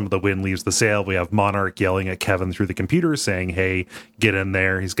 Again, some of the wind leaves the sail. We have Monarch yelling at Kevin through the computer, saying, "Hey, get in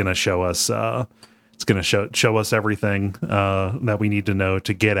there. He's going to show us. It's going to show us everything that we need to know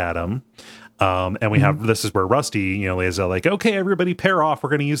to get at him." And we have, this is where Rusty, lays out like, "Okay, everybody pair off. We're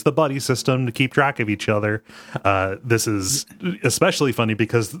going to use the buddy system to keep track of each other." This is especially funny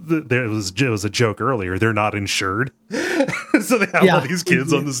because it was a joke earlier. They're not insured. So they have all these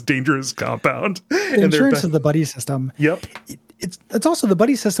kids on this dangerous compound. The insurance of the buddy system. Yep. It's also, the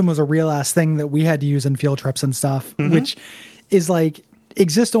buddy system was a real ass thing that we had to use in field trips and stuff, which is like,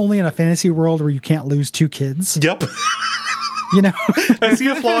 exists only in a fantasy world where you can't lose two kids. Yep. I see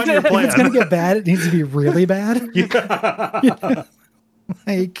a flaw in your plan. If it's going to get bad, it needs to be really bad. Yeah.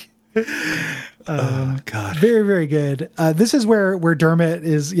 God. Very, very good. This is where Dermot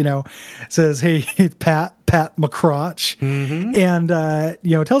is, says, "Hey, Pat McCrotch," and,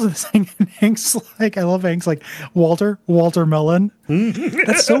 tells him this thing. And Hank's like, I love Hank's like, Walter Mellon.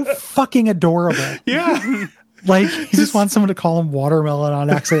 That's so fucking adorable. Yeah. Like, he just wants someone to call him Watermelon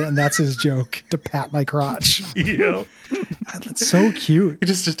on accident, and that's his joke, to pat my crotch. Yeah. That's so cute.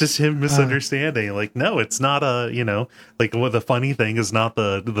 It's just him misunderstanding. Like, no, it's not the funny thing is not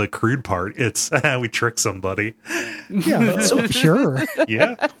the crude part. It's how we trick somebody. Yeah, it's so pure.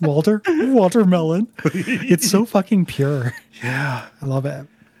 Yeah. Watermelon. It's so fucking pure. Yeah. I love it.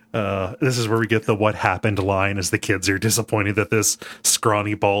 This is where we get the "what happened" line as the kids are disappointed that this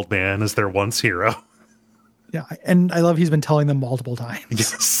scrawny bald man is their once hero. Yeah, and I love he's been telling them multiple times.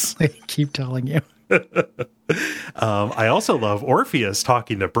 Yes. They keep telling you. I also love Orpheus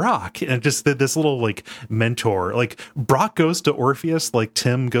talking to Brock, and just this little like mentor. Like, Brock goes to Orpheus like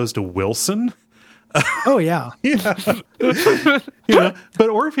Tim goes to Wilson. Oh yeah. Yeah. But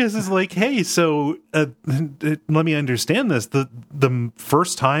Orpheus is like, "Hey, so let me understand this. The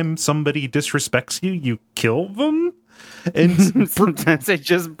first time somebody disrespects you, you kill them, and sometimes they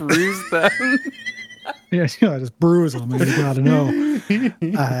just bruise them." Yeah, I just bruise them. You gotta know.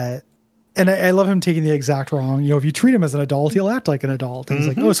 And I love him taking the exact wrong. If you treat him as an adult, he'll act like an adult. And he's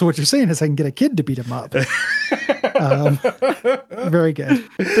like, "Oh, so what you're saying is I can get a kid to beat him up." Very good.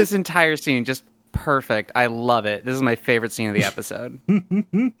 This entire scene, just perfect. I love it. This is my favorite scene of the episode.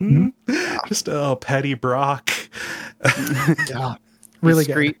 Just petty Brock. Yeah, really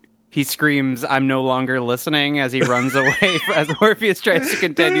good. He screams, "I'm no longer listening," as he runs away as Orpheus tries to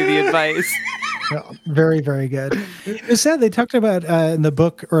continue the advice. Yeah, very, very good. It's sad they talked about in the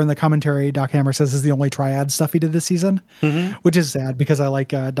book or in the commentary, Doc Hammer says is the only triad stuff he did this season, which is sad because I like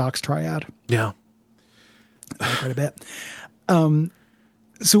Doc's triad. Yeah. Quite a bit.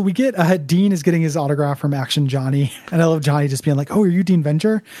 So we get Dean is getting his autograph from Action Johnny, and I love Johnny just being like, "Oh, are you Dean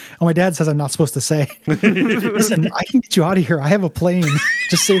Venture?" Oh, my dad says I'm not supposed to say. Listen, I can get you out of here. I have a plane.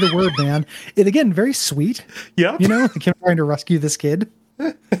 Just say the word, man. It again, very sweet. Yeah, like him trying to rescue this kid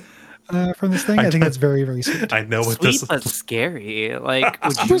from this thing. I think that's very, very sweet. I know what sweet, this but scary. Like,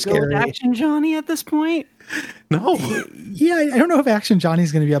 would super you scary. go with Action Johnny at this point? No. Yeah, I don't know if Action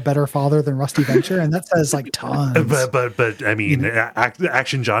Johnny's going to be a better father than Rusty Venture, and that says like tons. But I mean,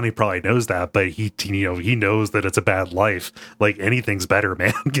 Action Johnny probably knows that, but he knows that it's a bad life. Like, anything's better,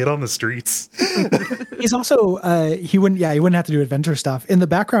 man. Get on the streets. He's also he wouldn't have to do adventure stuff. In the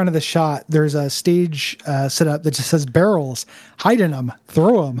background of the shot, there's a stage set up that just says barrels. Hide in them,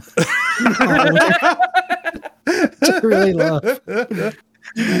 throw them. Which I really love.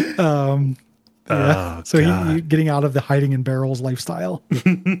 So he getting out of the hiding in barrels lifestyle.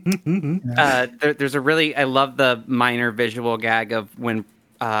 There's a really, I love the minor visual gag of when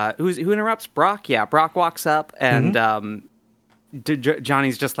who interrupts Brock? Yeah, Brock walks up and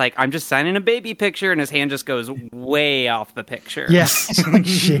Johnny's just like, "I'm just signing a baby picture," and his hand just goes way off the picture. Yes, like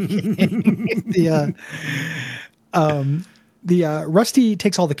shaking. The Rusty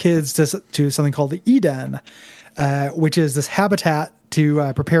takes all the kids to something called the Eden, which is this habitat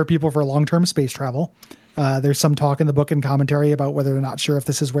to prepare people for long-term space travel. There's some talk in the book and commentary about whether they're not sure if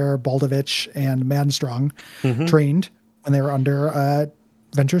this is where Baldovich and Manstrong trained when they were under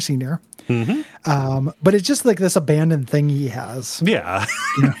Venture Senior. But it's just like this abandoned thing he has. Yeah.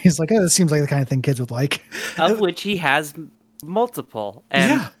 He's like, "Oh, this seems like the kind of thing kids would like." Of which he has multiple,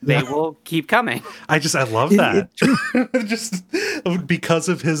 and they will keep coming. I love that. Just because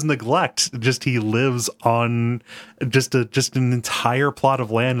of his neglect, he lives on just an entire plot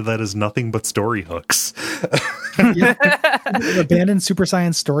of land that is nothing but story hooks. Abandoned super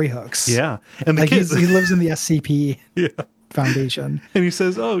science story hooks. Yeah, and he lives in the SCP. Yeah. foundation. And he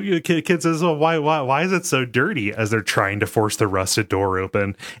says, "Oh, kid says, oh, why is it so dirty?" As they're trying to force the rusted door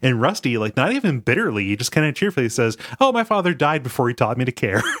open, and Rusty, like not even bitterly, he just kind of cheerfully says, "Oh, my father died before he taught me to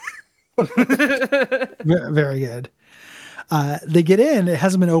care." Very good. They get in, it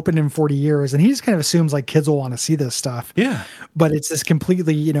hasn't been opened in 40 years, and he just kind of assumes like kids will want to see this stuff. Yeah. But it's this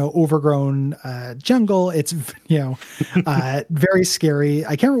completely, overgrown jungle. It's, very scary.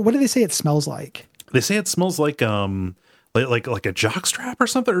 I can't remember, what do they say it smells like? They say it smells like a jockstrap or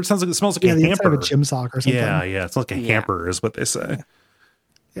something, or it sounds like it smells like a the hamper. Of a gym sock or something. Yeah, it's like a hamper is what they say.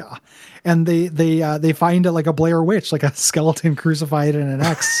 Yeah. And they find it like a Blair Witch, like a skeleton crucified in an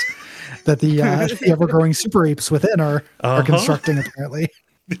X. That the ever-growing super apes within are constructing, apparently.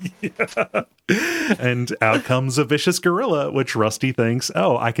 Yeah. And out comes a vicious gorilla, which Rusty thinks,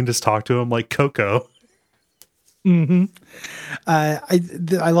 oh, I can just talk to him like Coco. Mm-hmm.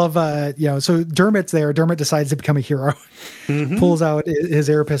 I love, so Dermot's there. Dermot decides to become a hero. Mm-hmm. Pulls out his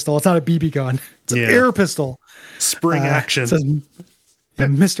air pistol. It's not a BB gun. It's an air pistol. Spring action.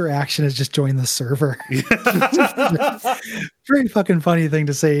 And Mr. Action has just joined the server. Very fucking funny thing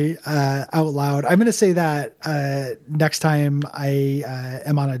to say out loud. I'm going to say that next time I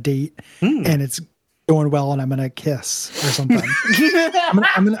am on a date and it's going well and I'm going to kiss or something.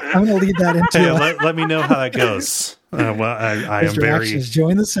 I'm going to lead that into. Hey, let me know how that goes. Well, I am very.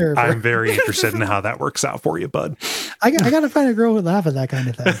 Join the server. I'm very interested in how that works out for you, bud. I got to find a girl who would laugh at that kind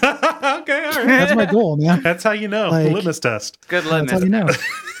of thing. Okay, all right. That's my goal, man. That's how you know. The litmus test. Good litmus. That's how you know.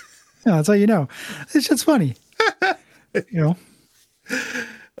 Yeah, that's how you know. It's just funny.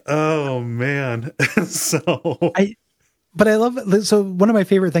 Oh man. But I love it. So one of my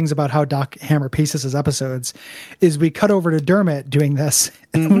favorite things about how Doc Hammer paces his episodes is we cut over to Dermot doing this,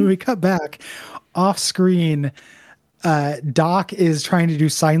 and when we cut back off screen, Doc is trying to do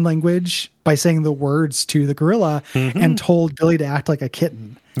sign language by saying the words to the gorilla and told Billy to act like a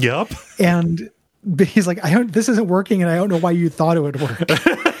kitten. Yep. And he's like, this isn't working, and I don't know why you thought it would work.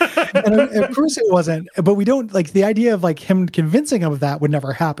 And of course it wasn't, but we don't like the idea of like him convincing him of that would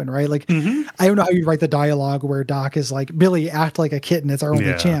never happen. Right. Like, I don't know how you write the dialogue where Doc is like, Billy, act like a kitten. It's our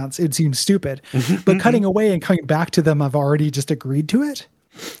only chance. It seems stupid, but cutting away and coming back to them, I've already just agreed to it.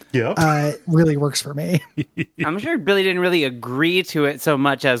 Yeah. Really works for me. I'm sure Billy didn't really agree to it so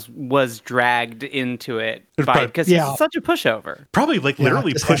much as was dragged into it because he's such a pushover. Probably like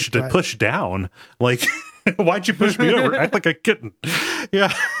literally push down. Like, why'd you push me over? Act like a kitten.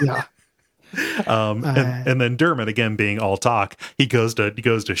 Yeah. Yeah. And then Dermot, again being all talk, he goes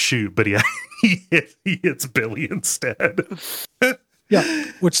to shoot, but he hits Billy instead. Yeah,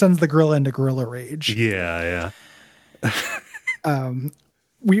 which sends the gorilla into gorilla rage. Yeah.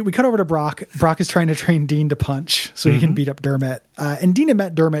 We cut over to Brock. Brock is trying to train Dean to punch so he can beat up Dermot. And Dean had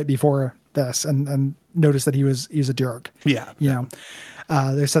met Dermot before this and noticed that he's a jerk. Yeah.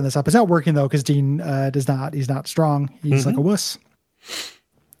 They're setting this up. It's not working though, because Dean he's not strong. He's like a wuss.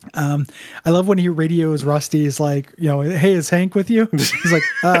 I love when he radios Rusty. He's like, hey, is Hank with you? He's like,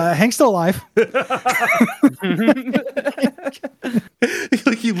 Hank's still alive.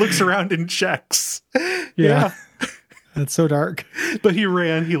 Like he looks around and checks. Yeah. That's so dark. But he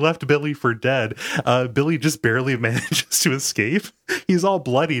left Billy for dead. Billy just barely manages to escape. He's all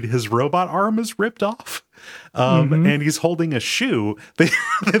bloodied. His robot arm is ripped off. And he's holding a shoe.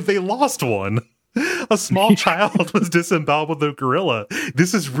 They lost one. A small child was disemboweled with a gorilla.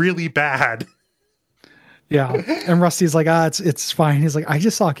 This is really bad. Yeah. And Rusty's like, it's fine. He's like, I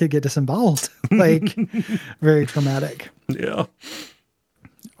just saw a kid get disemboweled. Like, very traumatic. Yeah.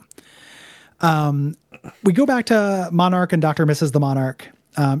 We go back to Monarch and Dr. Mrs. the Monarch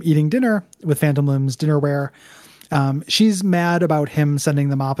eating dinner with Phantom Limb's dinnerware. She's mad about him sending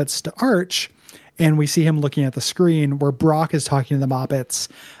the Moppets to Arch, and we see him looking at the screen where Brock is talking to the Moppets,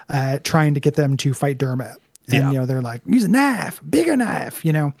 trying to get them to fight Dermot. And, they're like, use a knife, bigger knife,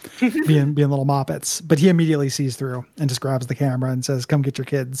 being little Moppets. But he immediately sees through and just grabs the camera and says, come get your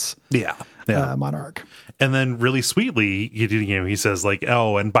kids. Yeah. Monarch. And then really sweetly, he says like,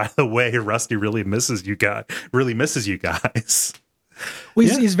 oh, and by the way, Rusty really misses you guys. Well,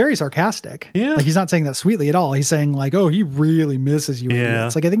 he's very sarcastic. Yeah. Like, he's not saying that sweetly at all. He's saying like, oh, he really misses you. Yeah.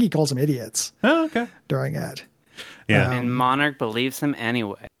 Idiots. Like, I think he calls them idiots. Oh, okay. During it. Yeah. And Monarch believes him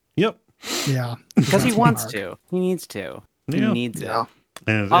anyway. Yep. Yeah. Because he wants to. He needs to. He needs it.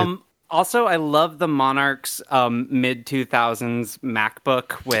 And also, I love the Monarch's mid-2000s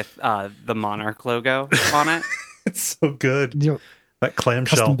MacBook with the Monarch logo on it. It's so good. That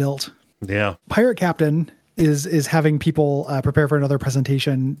clamshell. Custom built. Yeah. Pirate Captain is having people prepare for another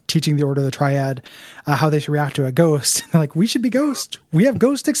presentation, teaching the Order of the Triad how they should react to a ghost. Like, we should be ghost. We have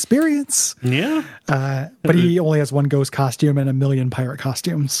ghost experience. Yeah. But he only has one ghost costume and a million pirate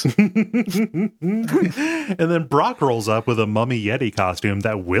costumes. And then Brock rolls up with a Mummy Yeti costume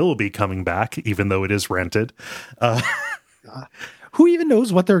that will be coming back, even though it is rented. Who even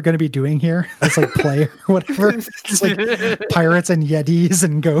knows what they're going to be doing here? It's like play or whatever. It's like pirates and Yetis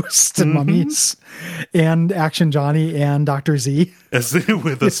and ghosts and mummies and Action Johnny and Dr. Z.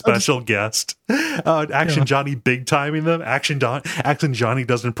 With a special guest. Action Johnny big timing them. Action Johnny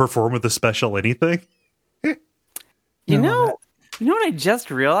doesn't perform with a special anything. You know what I just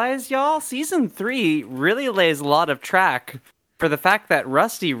realized, y'all? Season 3 really lays a lot of track for the fact that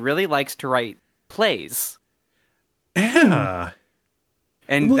Rusty really likes to write plays. Yeah.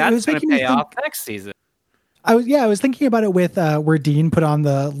 And that's going to pay off next season. I was thinking about it with where Dean put on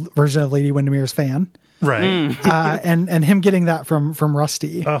the version of Lady Windermere's fan. Right. And him getting that from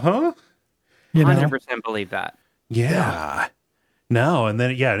Rusty. Uh-huh. 100% believe that. Yeah. No, and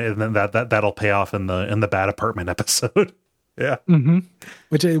then that'll pay off in the Bad Apartment episode. Yeah. Mm-hmm.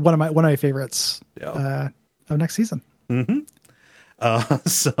 Which is one of my favorites of next season. Mm-hmm.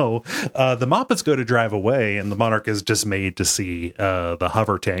 So the Moppets go to drive away, and the Monarch is dismayed to see the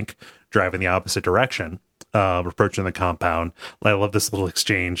hover tank driving the opposite direction, approaching the compound. I love this little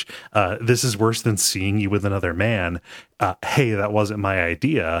exchange. This is worse than seeing you with another man. Hey, that wasn't my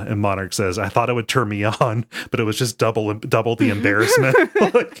idea. And Monarch says, I thought it would turn me on, but it was just double the embarrassment.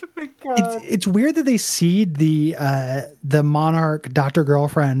 It's weird that they seed the Monarch Dr.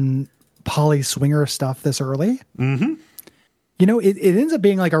 Girlfriend Polly Swinger stuff this early. Mm-hmm. You know, it ends up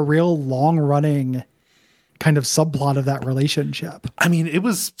being like a real long-running kind of subplot of that relationship. I mean, it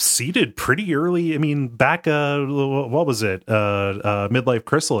was seeded pretty early. I mean, back, what was it? Midlife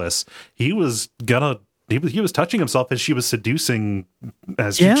Chrysalis. He was touching himself as she was seducing,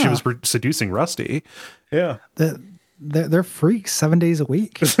 she was seducing Rusty. Yeah. They're freaks 7 days a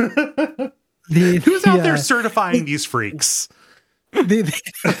week. Who's out there certifying these freaks? It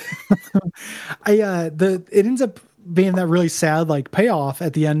ends up being that really sad like payoff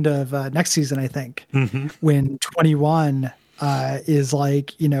at the end of next season, I think, when 21 is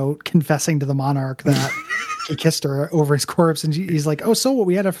like, confessing to the Monarch that he kissed her over his corpse, and he's like, oh, so what?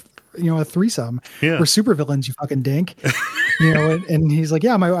 We had a threesome. Yeah. We're supervillains, you fucking dink. And he's like,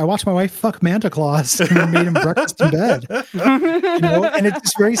 yeah, I watched my wife fuck Manta Claus and made him breakfast in bed. And it's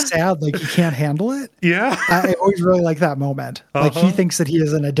just very sad, like he can't handle it. Yeah. I always really like that moment. Like he thinks that he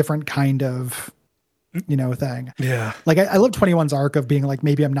is in a different kind of thing. Yeah. Like I love 21's arc of being like,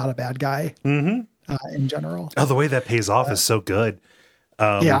 maybe I'm not a bad guy in general. Oh, the way that pays off is so good.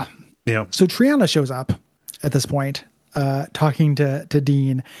 Yeah. So Triana shows up at this point, talking to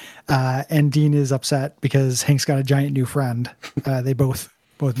Dean, and Dean is upset because Hank's got a giant new friend. They both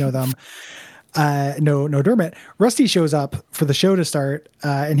know them. No Dermot. Rusty shows up for the show to start,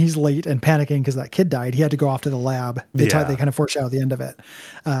 and he's late and panicking because that kid died. He had to go off to the lab. They kind of foreshadow the end of it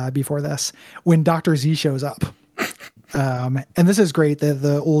before this. When Dr. Z shows up, and this is great,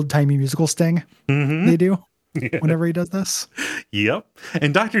 the old-timey musical sting they do whenever he does this. Yep.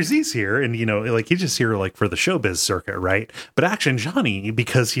 And Dr. Z's here, and he's just here like for the showbiz circuit, right? But Action Johnny,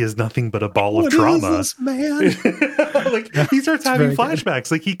 because he has nothing but a ball of trauma. Is this, man? He starts having flashbacks.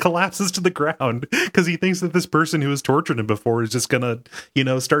 Good. Like he collapses to the ground because he thinks that this person who has tortured him before is just gonna,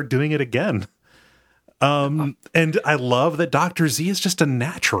 start doing it again. And I love that Dr. Z is just a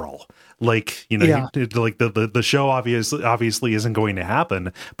natural. Like, like the show obviously isn't going to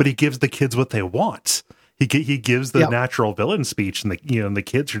happen, but he gives the kids what they want. He gives the natural villain speech, and the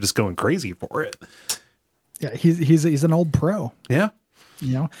kids are just going crazy for it. Yeah, he's an old pro. Yeah,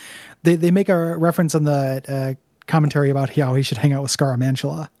 they make a reference in the commentary about how he should hang out with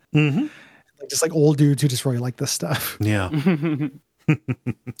Scaramantula. Mm-hmm. Just like old dudes who just really like this stuff. Yeah.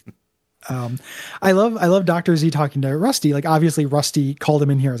 I love Dr. Z talking to Rusty. Like, obviously Rusty called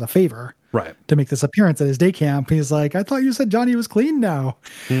him in here as a favor, right, to make this appearance at his day camp. He's like, I thought you said Johnny was clean now.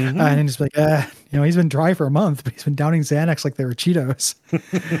 And he's like, he's been dry for a month, but he's been downing Xanax like they were Cheetos.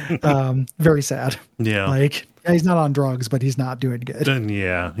 Very sad. Yeah. Like, he's not on drugs, but he's not doing good. And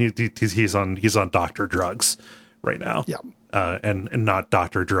he's on doctor drugs right now. Yeah. And not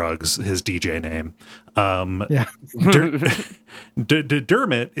Dr. Drugs, his DJ name.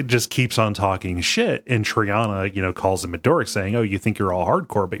 Dermot just keeps on talking shit, and Triana, calls him a dork, saying, "Oh, you think you're all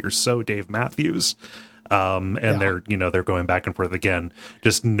hardcore, but you're so Dave Matthews." They're going back and forth again.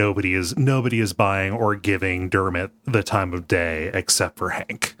 Just nobody is buying or giving Dermot the time of day except for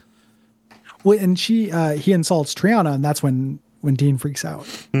Hank. Well, and he insults Triana, and that's when when Dean freaks out.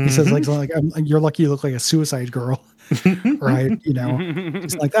 He says you're lucky you look like a suicide girl. Right,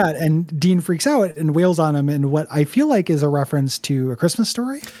 just like that. And Dean freaks out and wails on him in what I feel like is a reference to A Christmas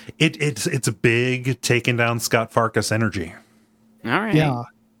Story. It's a big taking down Scott Farkus energy. All right. Yeah.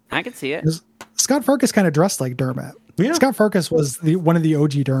 I can see it. Scott Farkus kind of dressed like Dermot. Yeah. Scott Farkus was one of the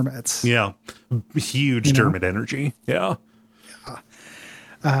OG Dermots. Yeah. Huge Dermot energy. Yeah.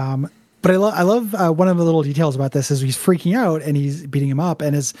 But I love one of the little details about this is he's freaking out and he's beating him up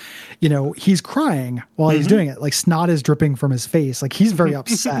and he's crying while he's doing it. Like snot is dripping from his face. Like he's very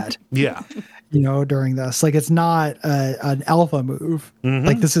upset. Yeah. During this, like it's not an alpha move.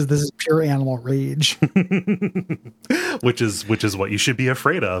 Like this is pure animal rage. which is what you should be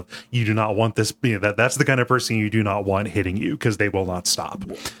afraid of. You do not want this. That's the kind of person you do not want hitting you because they will not stop.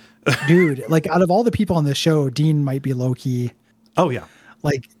 Dude, like out of all the people on this show, Dean might be low key. Oh yeah.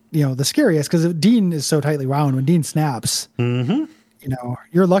 Like, the scariest because Dean is so tightly wound. When Dean snaps, you're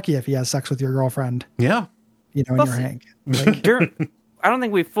lucky if he has sex with your girlfriend. Yeah. And you're Hank. Like, I don't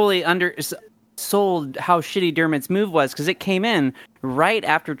think we fully sold how shitty Dermot's move was because it came in right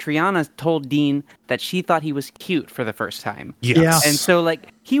after Triana told Dean that she thought he was cute for the first time. Yes. And so,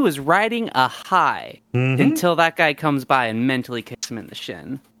 he was riding a high until that guy comes by and mentally kicks him in the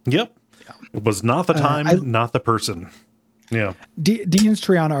shin. Yep. It was not the time, not the person. Yeah. Dean's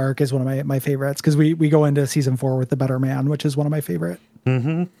Triana arc is one of my favorites because we go into season 4 with the Better Man, which is one of my favorite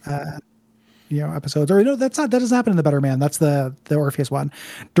episodes. Or that doesn't happen in the Better Man. That's the Orpheus one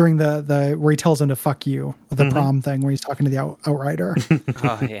during the where he tells him to fuck you, the prom thing where he's talking to the outrider.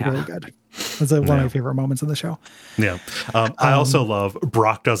 Oh yeah. Really good. That's one of my favorite moments in the show. Yeah. I also love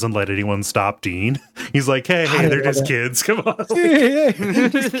Brock doesn't let anyone stop Dean. He's like, hey, they're just kids. Come on. Hey,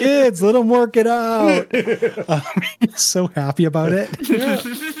 just kids. Let them work it out. He's so happy about it.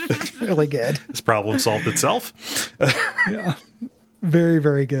 Really good. This problem solved itself. Yeah. Very,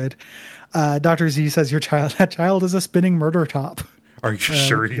 very good. Dr. Z says that child is a spinning murder top. Are you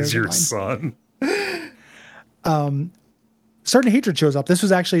sure he's your son? Sergeant Hatred shows up. This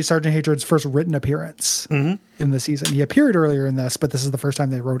was actually Sergeant Hatred's first written appearance in the season. He appeared earlier in this, but this is the first time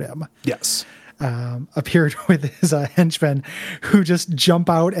they wrote him. Yes. Appeared with his henchmen who just jump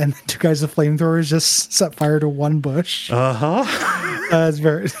out and 2 guys with flamethrowers just set fire to one bush.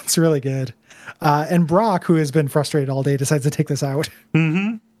 It's really good. And Brock, who has been frustrated all day, decides to take this out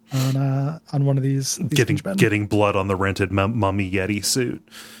on one of these getting blood on the rented mummy Yeti suit.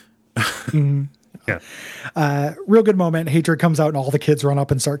 Yeah. Real good moment. Hatred comes out and all the kids run up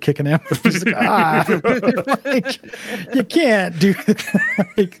and start kicking him. He's like, you can't do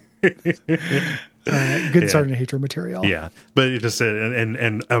good Sergeant Hatred material. Yeah, but it just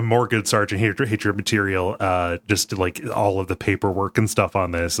and a more good Sergeant Hatred material. Just like all of the paperwork and stuff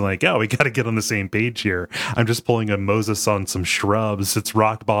on this, and we got to get on the same page here. I'm just pulling a Moses on some shrubs. It's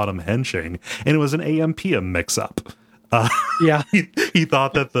rock bottom henching, and it was an AM/PM mix up. Yeah, he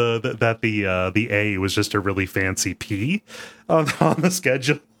thought that the A was just a really fancy P on the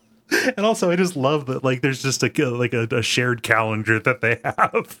schedule. And also, I just love that there's just a shared calendar that they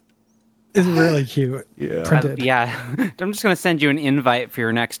have. It's really cute. Yeah. Printed. I'm just going to send you an invite for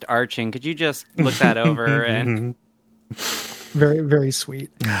your next arching. Could you just look that over? And very, very sweet.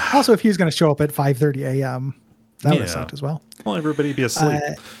 Also, if he was going to show up at 5:30 a.m., that would have sucked as well. Well, everybody be asleep.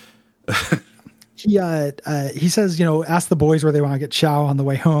 He says, ask the boys where they want to get chow on the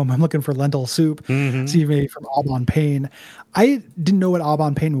way home. I'm looking for lentil soup. See maybe from Aubon Pain. I didn't know what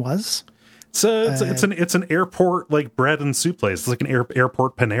Aubon Pain was. So it's an airport bread and soup place. It's like an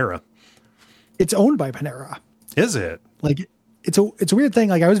airport Panera. It's owned by Panera. Is it? It's a weird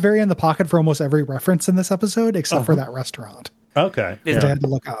thing. I was very in the pocket for almost every reference in this episode except for that restaurant. Okay. That I had to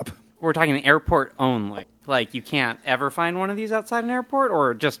look up. We're talking airport only. You can't ever find one of these outside an airport,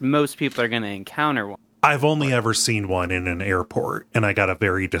 or just most people are going to encounter one? I've only ever seen one in an airport, and I got a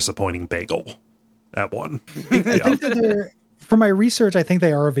very disappointing bagel at one. I think that from my research, I think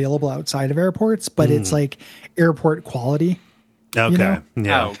they are available outside of airports, but it's airport quality. Okay.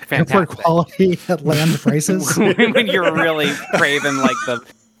 Yeah. Oh, fantastic. Airport quality at land prices. When you're really craving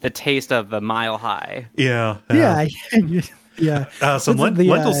the taste of the Mile High. Yeah. Yeah. Yeah. Some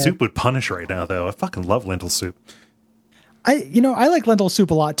lentil soup would punish right now, though. I fucking love lentil soup. I like lentil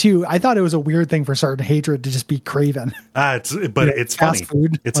soup a lot too. I thought it was a weird thing for Sergeant Hatred to just be craving. It's funny.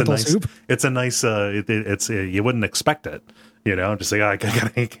 Food, it's a nice. You wouldn't expect it. Just I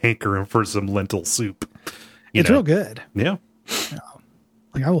got hankering for some lentil soup. It's real good. Yeah.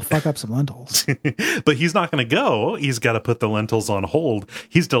 I will fuck up some lentils. But he's not going to go. He's got to put the lentils on hold.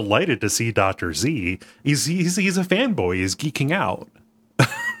 He's delighted to see Dr. Z. He's a fanboy. He's geeking out.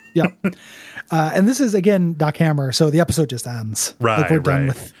 Yep. And this is again Doc Hammer, so the episode just ends. Right, like we're done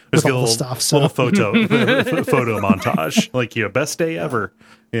right. with all the stuff. So little photo montage, like your best day ever.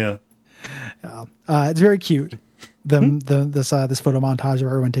 Yeah, it's very cute. This photo montage of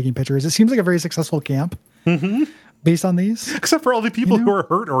everyone taking pictures. It seems like a very successful camp based on these, except for all the people who are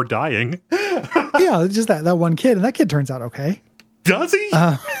hurt or dying. Yeah, just that one kid, and that kid turns out okay. Does he?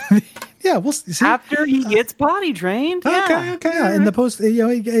 Yeah, we'll see. After he gets potty trained. Okay. Yeah, in the post,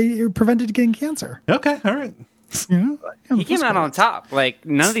 he prevented getting cancer. Okay, all right. He came out on top. Like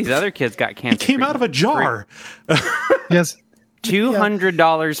none of these other kids got cancer. He came out of a jar. Yes.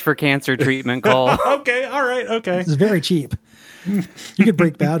 $200 for cancer treatment, Cole. Okay, all right, okay. It's very cheap. You could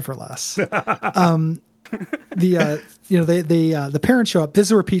break bad for less. The parents show up. This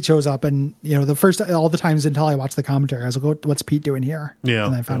is where Pete shows up, and all the times until I watched the commentary, I was like, "What's Pete doing here?" Yeah,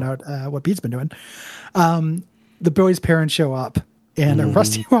 and I found out what Pete's been doing. The boys' parents show up, and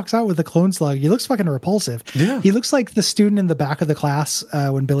Rusty walks out with a clone slug. He looks fucking repulsive. Yeah, he looks like the student in the back of the class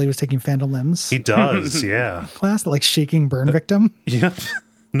when Billy was taking Phantom Limbs. He does, yeah. Class, like shaking burn victim. Yeah.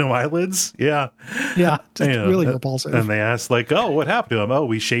 No eyelids? Yeah. Yeah. Just really repulsive. And they asked, like, oh, what happened to him? Oh,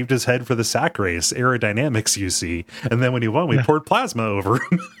 we shaved his head for the sack race. Aerodynamics, you see. And then when he won, we poured plasma over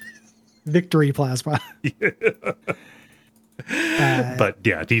him. Victory plasma. But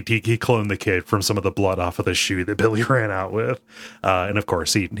yeah, he cloned the kid from some of the blood off of the shoe that Billy ran out with. And of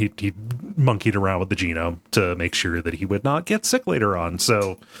course, he monkeyed around with the genome to make sure that he would not get sick later on.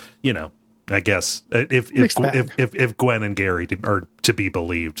 So, I guess if Gwen and Gary are to be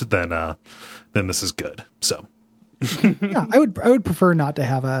believed, then this is good. So, yeah, I would prefer not to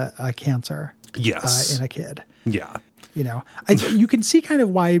have a cancer. Yes, in a kid. Yeah, you can see kind of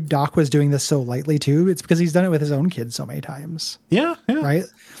why Doc was doing this so lightly too. It's because he's done it with his own kids so many times. Yeah. Right.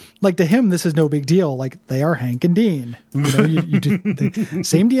 Like to him, this is no big deal. Like they are Hank and Dean. You do the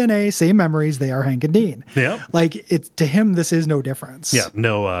same DNA, same memories. They are Hank and Dean. Yeah. Like it's to him, this is no difference. Yeah.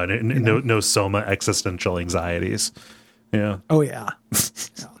 No soma existential anxieties. Yeah. Oh yeah.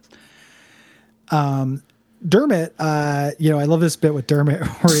 Dermot, I love this bit with Dermot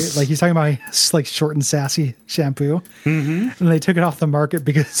where he's talking about like short and sassy shampoo, and they took it off the market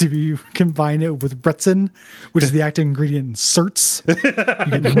because if you combine it with Retsin, which is the active ingredient in Certs, you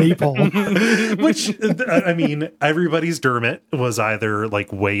get napalm. Which I mean, everybody's Dermot was either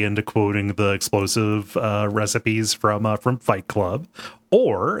like way into quoting the explosive recipes from Fight Club,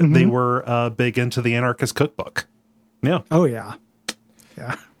 or they were big into the Anarchist Cookbook. Yeah. Oh yeah.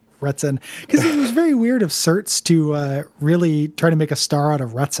 Yeah. Retsin, because it was very weird of Certs to really try to make a star out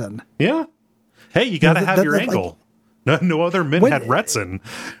of Retsin. Yeah. Hey, you got to have your angle. No other mint had Retsin.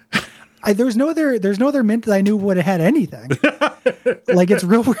 There's no other mint that I knew would have had anything. Like it's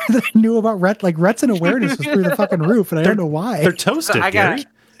real weird that I knew about Retsin awareness was through the fucking roof, and I don't know why. They're toasted, Gary.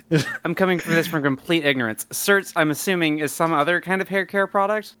 I'm coming from this from complete ignorance. Certs, I'm assuming, is some other kind of hair care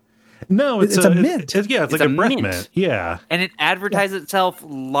product. No, it's a mint. It's like a breath mint. Yeah. And it advertises itself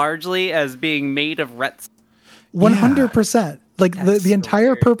largely as being made of Retsin. 100%. Like the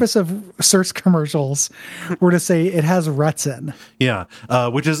entire purpose of Certs commercials were to say it has Retsin. Yeah,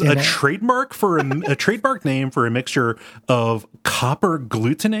 which is a trademark for a trademark name for a mixture of copper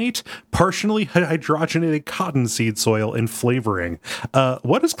glutenate, partially hydrogenated cottonseed soil, and flavoring.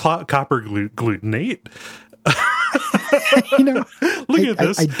 What is copper glutenate? Look at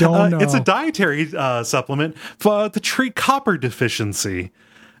this. I don't know. It's a dietary supplement to treat copper deficiency.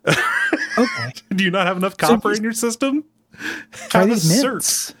 Okay. Do you not have enough copper in your system? Try these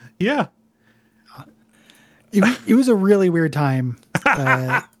mints. Yeah. It was a really weird time.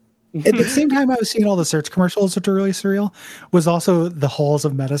 At the same time I was seeing all the Certs commercials, which are really surreal, was also the Halls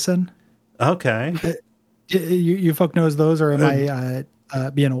of Medicine. Okay. You folk knows those, or am I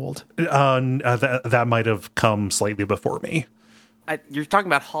being old? That might have come slightly before me. You're talking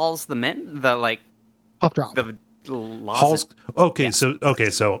about Halls the Mint? The like... Cough drop. Halls. Okay,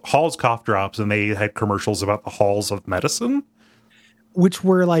 so Halls cough drops, and they had commercials about the Halls of Medicine, which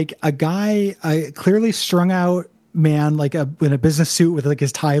were like a guy, a clearly strung out man, like in a business suit with like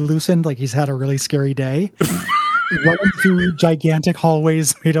his tie loosened, like he's had a really scary day, running through gigantic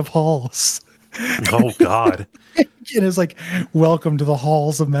hallways made of halls. Oh God. And it's like, welcome to the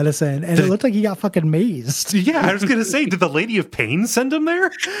Halls of Medicine. And it looked like he got fucking mazed. Yeah, I was going to say, did the Lady of Pain send him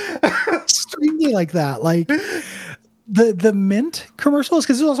there? Extremely like that. Like the mint commercials,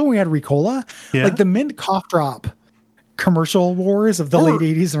 because this is also when we had Ricola. Yeah. Like the mint cough drop commercial wars of the late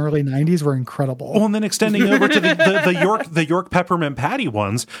 80s and early 90s were incredible. Well, and then extending over to the York peppermint patty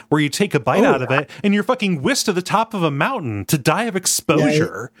ones, where you take a bite out of it and you're fucking whisked to the top of a mountain to die of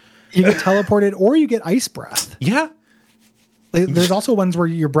exposure. Yeah, you get teleported, or you get ice breath. Yeah. There's also ones where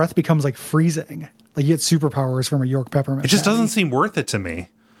your breath becomes like freezing. Like you get superpowers from a York peppermint. It just patty. doesn't seem worth it to me.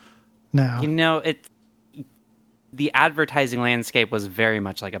 No. The advertising landscape was very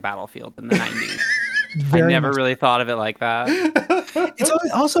much like a battlefield in the 90s. I never really thought of it like that. It's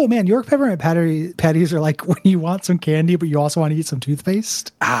also, man, York peppermint patties are like when you want some candy, but you also want to eat some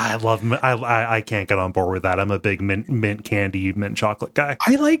toothpaste. I love. I can't get on board with that. I'm a big mint candy, mint chocolate guy.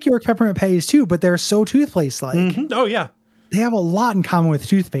 I like York peppermint patties too, but they're so toothpaste like. Mm-hmm. Oh yeah, they have a lot in common with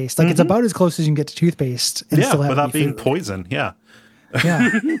toothpaste. Like it's about as close as you can get to toothpaste, and still have without being food. poison. Yeah.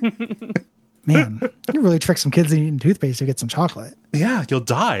 Man, you really trick some kids into eating toothpaste to get some chocolate. Yeah, you'll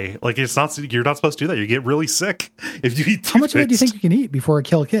die. Like you're not supposed to do that. You get really sick if you eat toothpaste. How much of it do you think you can eat before it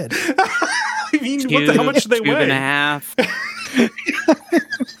kill a kid? I mean, how much do they weigh?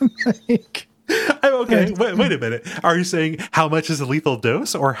 2.5. Okay, wait a minute. Are you saying how much is a lethal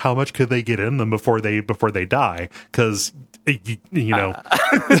dose, or how much could they get in them before they die? Because you know.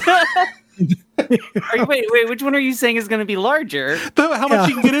 Wait, which one are you saying is going to be larger? How much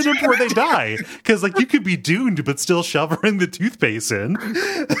you can get in them before they die? Because like you could be doomed, but still shoving the toothpaste in.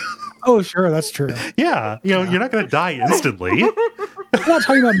 Oh, sure, that's true. Yeah, you're not going to die instantly. I'm not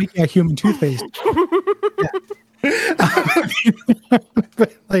talking about making a human toothpaste.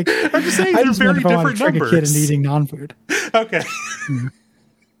 But, like, I'm just saying they're very different trick numbers. A kid into eating non-food. Okay.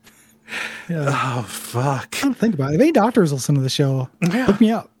 Yeah. Oh fuck! I don't think about it. If any doctors listen to the show, hook me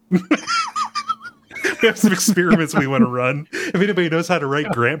up. We have some experiments we want to run. If anybody knows how to write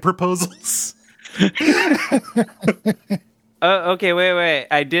grant proposals. Okay, wait.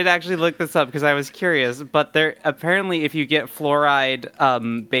 I did actually look this up because I was curious. But there apparently, if you get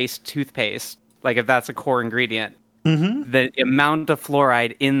fluoride based toothpaste, like if that's a core ingredient, the amount of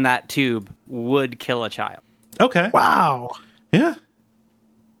fluoride in that tube would kill a child. Okay. Wow. Yeah.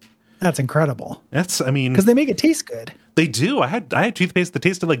 That's incredible. Because they make it taste good. They do. I had toothpaste that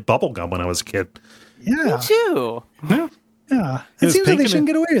tasted like bubble gum when I was a kid. Yeah. Me too. Yeah. It seems like they shouldn't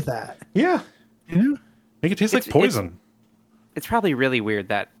get away with that. Yeah. You know? Make it taste like poison. It's probably really weird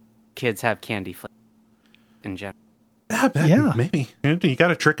that kids have candy flavor in general. Yeah. Maybe. You got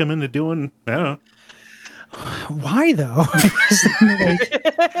to trick them into doing, I don't know. Why, though?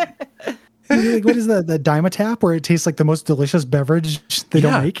 Like, what is the Dimetap where it tastes like the most delicious beverage they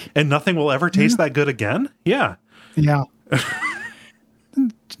don't make? And nothing will ever taste that good again? Yeah. Yeah.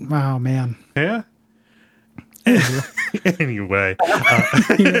 Wow, man. Yeah. Anyway.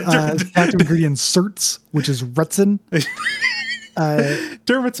 Active ingredient certs, which is Retsin.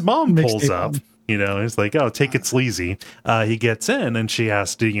 Dermot's mom pulls up. He's like, oh, take it sleazy. He gets in and she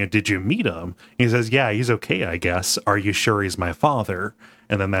asks, did you meet him? He says, yeah, he's okay, I guess. Are you sure he's my father?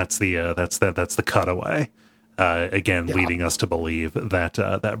 And then that's the cutaway. Again, leading us to believe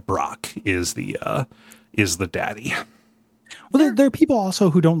that Brock is the daddy. Well, there are people also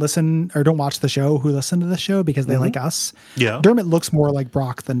who don't listen or don't watch the show who listen to the show because they like us. Yeah. Dermot looks more like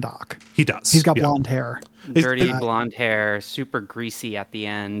Brock than Doc. He does. He's got blonde hair. Dirty blonde hair, super greasy at the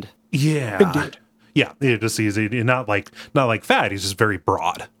end. Yeah. Big dude. Yeah. He's not like fat. He's just very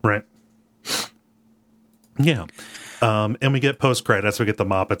broad, right? Yeah. And we get post credits. We get the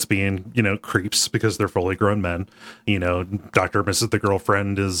Moppets being, creeps because they're fully grown men. Dr. Mrs. the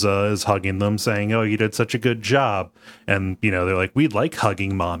girlfriend is hugging them, saying, "Oh, you did such a good job." And they're like, "We like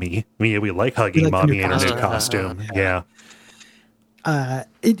hugging mommy. We like hugging mommy in a new costume." Yeah.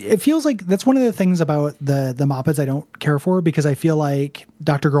 It feels like that's one of the things about the Moppets I don't care for because I feel like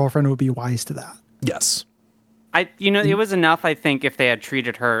Dr. Girlfriend would be wise to that. Yes. It was enough, I think, if they had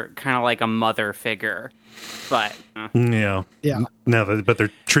treated her kind of like a mother figure. But yeah. No, but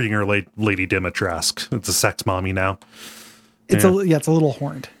they're treating her like Lady Dimitrescu. It's a sex mommy now. It's a little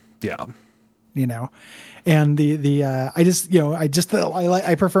horned. Yeah. And I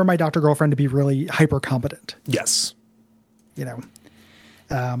prefer my Dr. Girlfriend to be really hyper competent. Yes.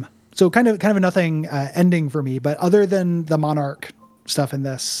 So kind of a nothing ending for me, but other than the Monarch stuff in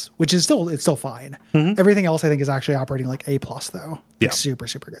this, which is still fine. Mm-hmm. Everything else I think is actually operating like A+ though. Yeah. Like super,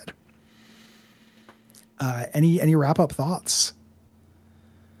 super good. Any wrap up thoughts?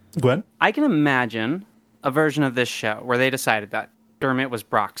 Gwen? I can imagine a version of this show where they decided that Dermot was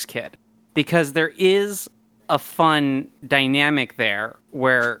Brock's kid, because there is a fun dynamic there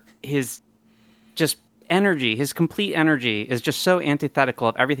where his just energy, his complete energy, is just so antithetical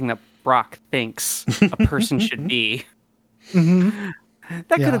of everything that Brock thinks a person should be. Mm-hmm.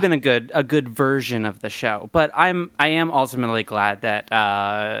 That could have been a good version of the show, but I am ultimately glad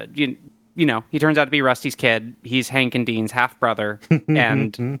that he turns out to be Rusty's kid. He's Hank and Dean's half brother,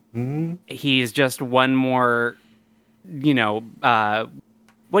 and he's just one more.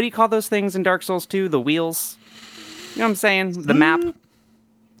 What do you call those things in Dark Souls 2? The wheels. know what I'm saying? The map.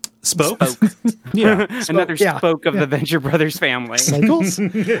 Spoke. Yeah. Another spoke of the Venture Brothers family. Cycles.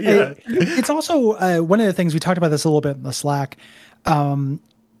 It's also one of the things we talked about this a little bit in the Slack.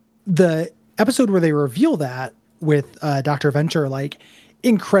 The episode where they reveal that with Dr. Venture, like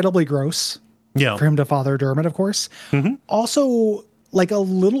incredibly gross. Yeah. For him to father Dermot, of course. Mm-hmm. Also, like a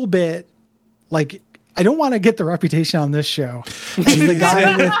little bit, like I don't want to get the reputation on this show as the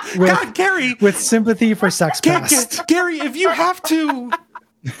guy with God, Gary, with sympathy for sex past. Gary, if you have to.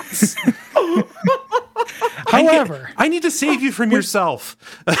 However, I need to save you from yourself.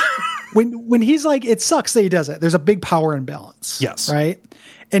 when he's like, it sucks that he does it. There's a big power imbalance. Yes. Right.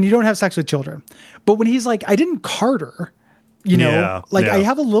 And you don't have sex with children. But when he's like, I didn't cart her, I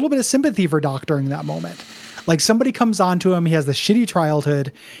have a little bit of sympathy for Doc during that moment. Like somebody comes on to him. He has this shitty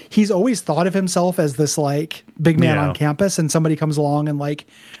childhood. He's always thought of himself as this like big man on campus. And somebody comes along and like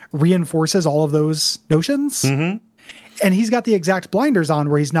reinforces all of those notions. Mm-hmm. And he's got the exact blinders on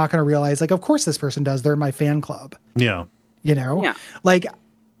where he's not going to realize, like, of course this person does. They're my fan club. Yeah. Like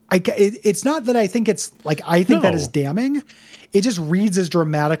it's not that I think it's like, I think that is damning. It just reads as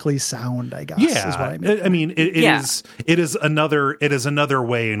dramatically sound, I guess. Yeah. Is what I mean. I mean, it is another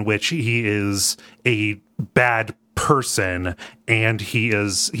way in which he is a bad person and he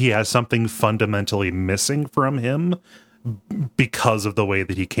has something fundamentally missing from him because of the way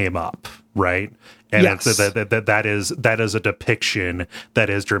that he came up, right? And yes. that is a depiction that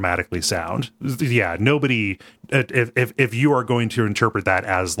is dramatically sound. Yeah, nobody. If you are going to interpret that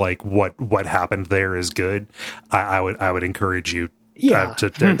as like what happened there is good, I would encourage you to act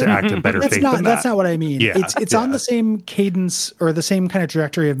in better faith than that. That's not what I mean. Yeah, it's on the same cadence or the same kind of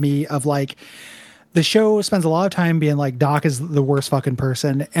trajectory of me of like. The show spends a lot of time being like Doc is the worst fucking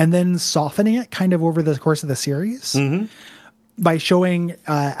person, and then softening it kind of over the course of the series by showing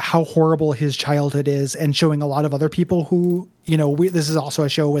how horrible his childhood is, and showing a lot of other people who, this is also a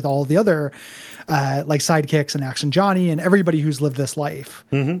show with all the other like sidekicks and Action Johnny and everybody who's lived this life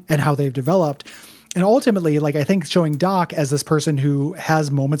and how they've developed. And ultimately, like I think showing Doc as this person who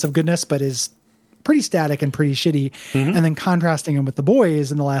has moments of goodness, but is pretty static and pretty shitty, and then contrasting him with the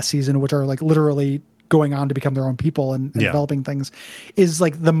boys in the last season, which are like literally going on to become their own people and developing things, is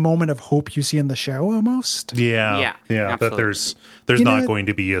like the moment of hope you see in the show almost. Yeah. That there's not going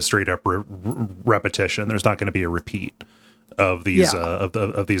to be a straight up repetition. There's not going to be a repeat of these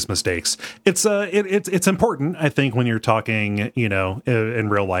of these mistakes. It's important, I think, when you're talking, in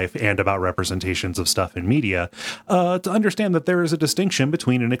real life and about representations of stuff in media, to understand that there is a distinction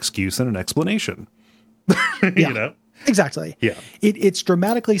between an excuse and an explanation. Exactly. Yeah. It's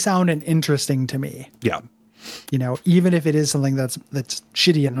dramatically sound and interesting to me. Yeah. Even if it is something that's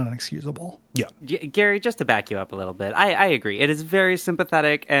shitty and unexcusable. Yeah. Gary, just to back you up a little bit, I agree. It is very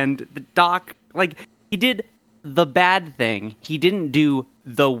sympathetic, and the Doc, like, he did the bad thing. He didn't do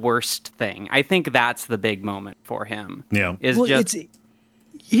the worst thing. I think that's the big moment for him. Yeah.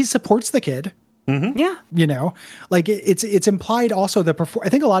 He supports the kid. Mm-hmm. Yeah. Like it's implied also I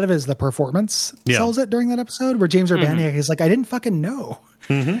think a lot of it is the performance sells it during that episode where James Urbaniak is like, I didn't fucking know,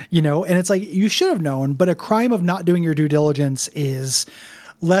 and it's like, you should have known, but a crime of not doing your due diligence is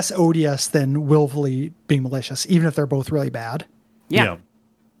less odious than willfully being malicious, even if they're both really bad. Yeah.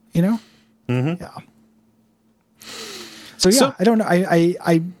 Yeah. So I don't know.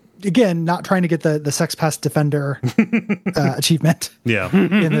 I again, not trying to get the Sex Pest Defender achievement. Yeah.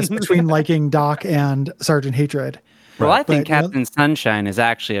 In this, between liking Doc and Sergeant Hatred. Well, I think Captain Sunshine is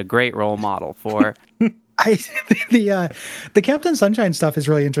actually a great role model for. The Captain Sunshine stuff is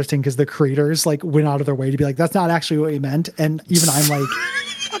really interesting because the creators like went out of their way to be like, that's not actually what we meant, and even I'm like,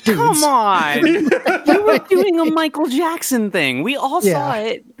 come on, you were doing a Michael Jackson thing. We all saw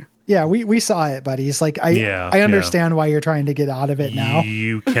it. Yeah, we saw it, buddy. It's like I understand why you're trying to get out of it now.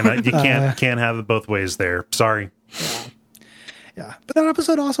 You can't have it both ways there. Sorry. Yeah. But that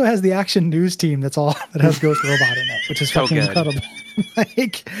episode also has the Action News team that has Ghost Robot in it, which is fucking incredible.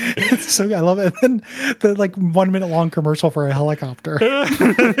 Like, it's so good. I love it. And the like 1 minute long commercial for a helicopter in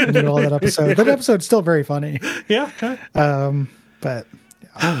the middle of that episode. That episode's still very funny. Yeah. But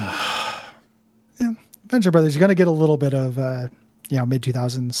Venture Brothers, you're gonna get a little bit of mid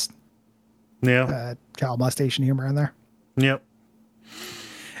 2000s Cal Mustation humor in there. Yep.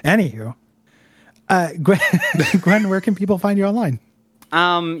 Anywho, Gwen, where can people find you online?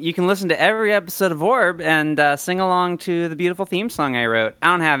 You can listen to every episode of Orb and sing along to the beautiful theme song I wrote. I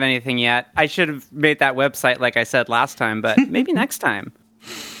don't have anything yet. I should have made that website like I said last time, but maybe next time.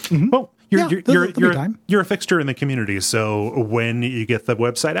 Mm-hmm. Well, you're a fixture in the community, so when you get the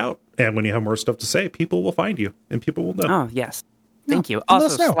website out and when you have more stuff to say, people will find you and people will know. Oh, yes. Thank you.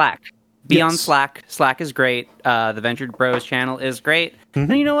 Also, Slack. Be on Slack. Slack is great. The Ventured Bros channel is great. And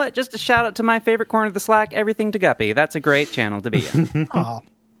you know what? Just a shout out to my favorite corner of the Slack, Everything to Guppy. That's a great channel to be in. I'm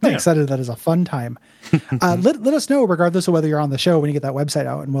excited. That is a fun time. Let us know, regardless of whether you're on the show, when you get that website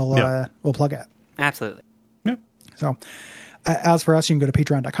out, and we'll plug it. Absolutely. Yeah. So, as for us, you can go to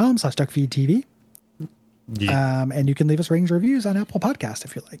patreon.com/duckfeedtv. Yeah. And you can leave us ratings or reviews on Apple Podcast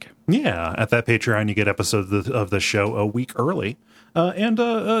if you like. Yeah, at that Patreon, you get episodes of the show a week early. And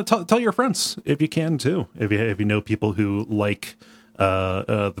tell your friends if you can too. If you know people who like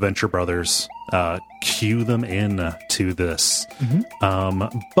the Venture Brothers, cue them in to this.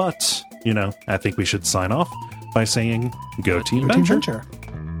 But I think we should sign off by saying, "Go Team Venture."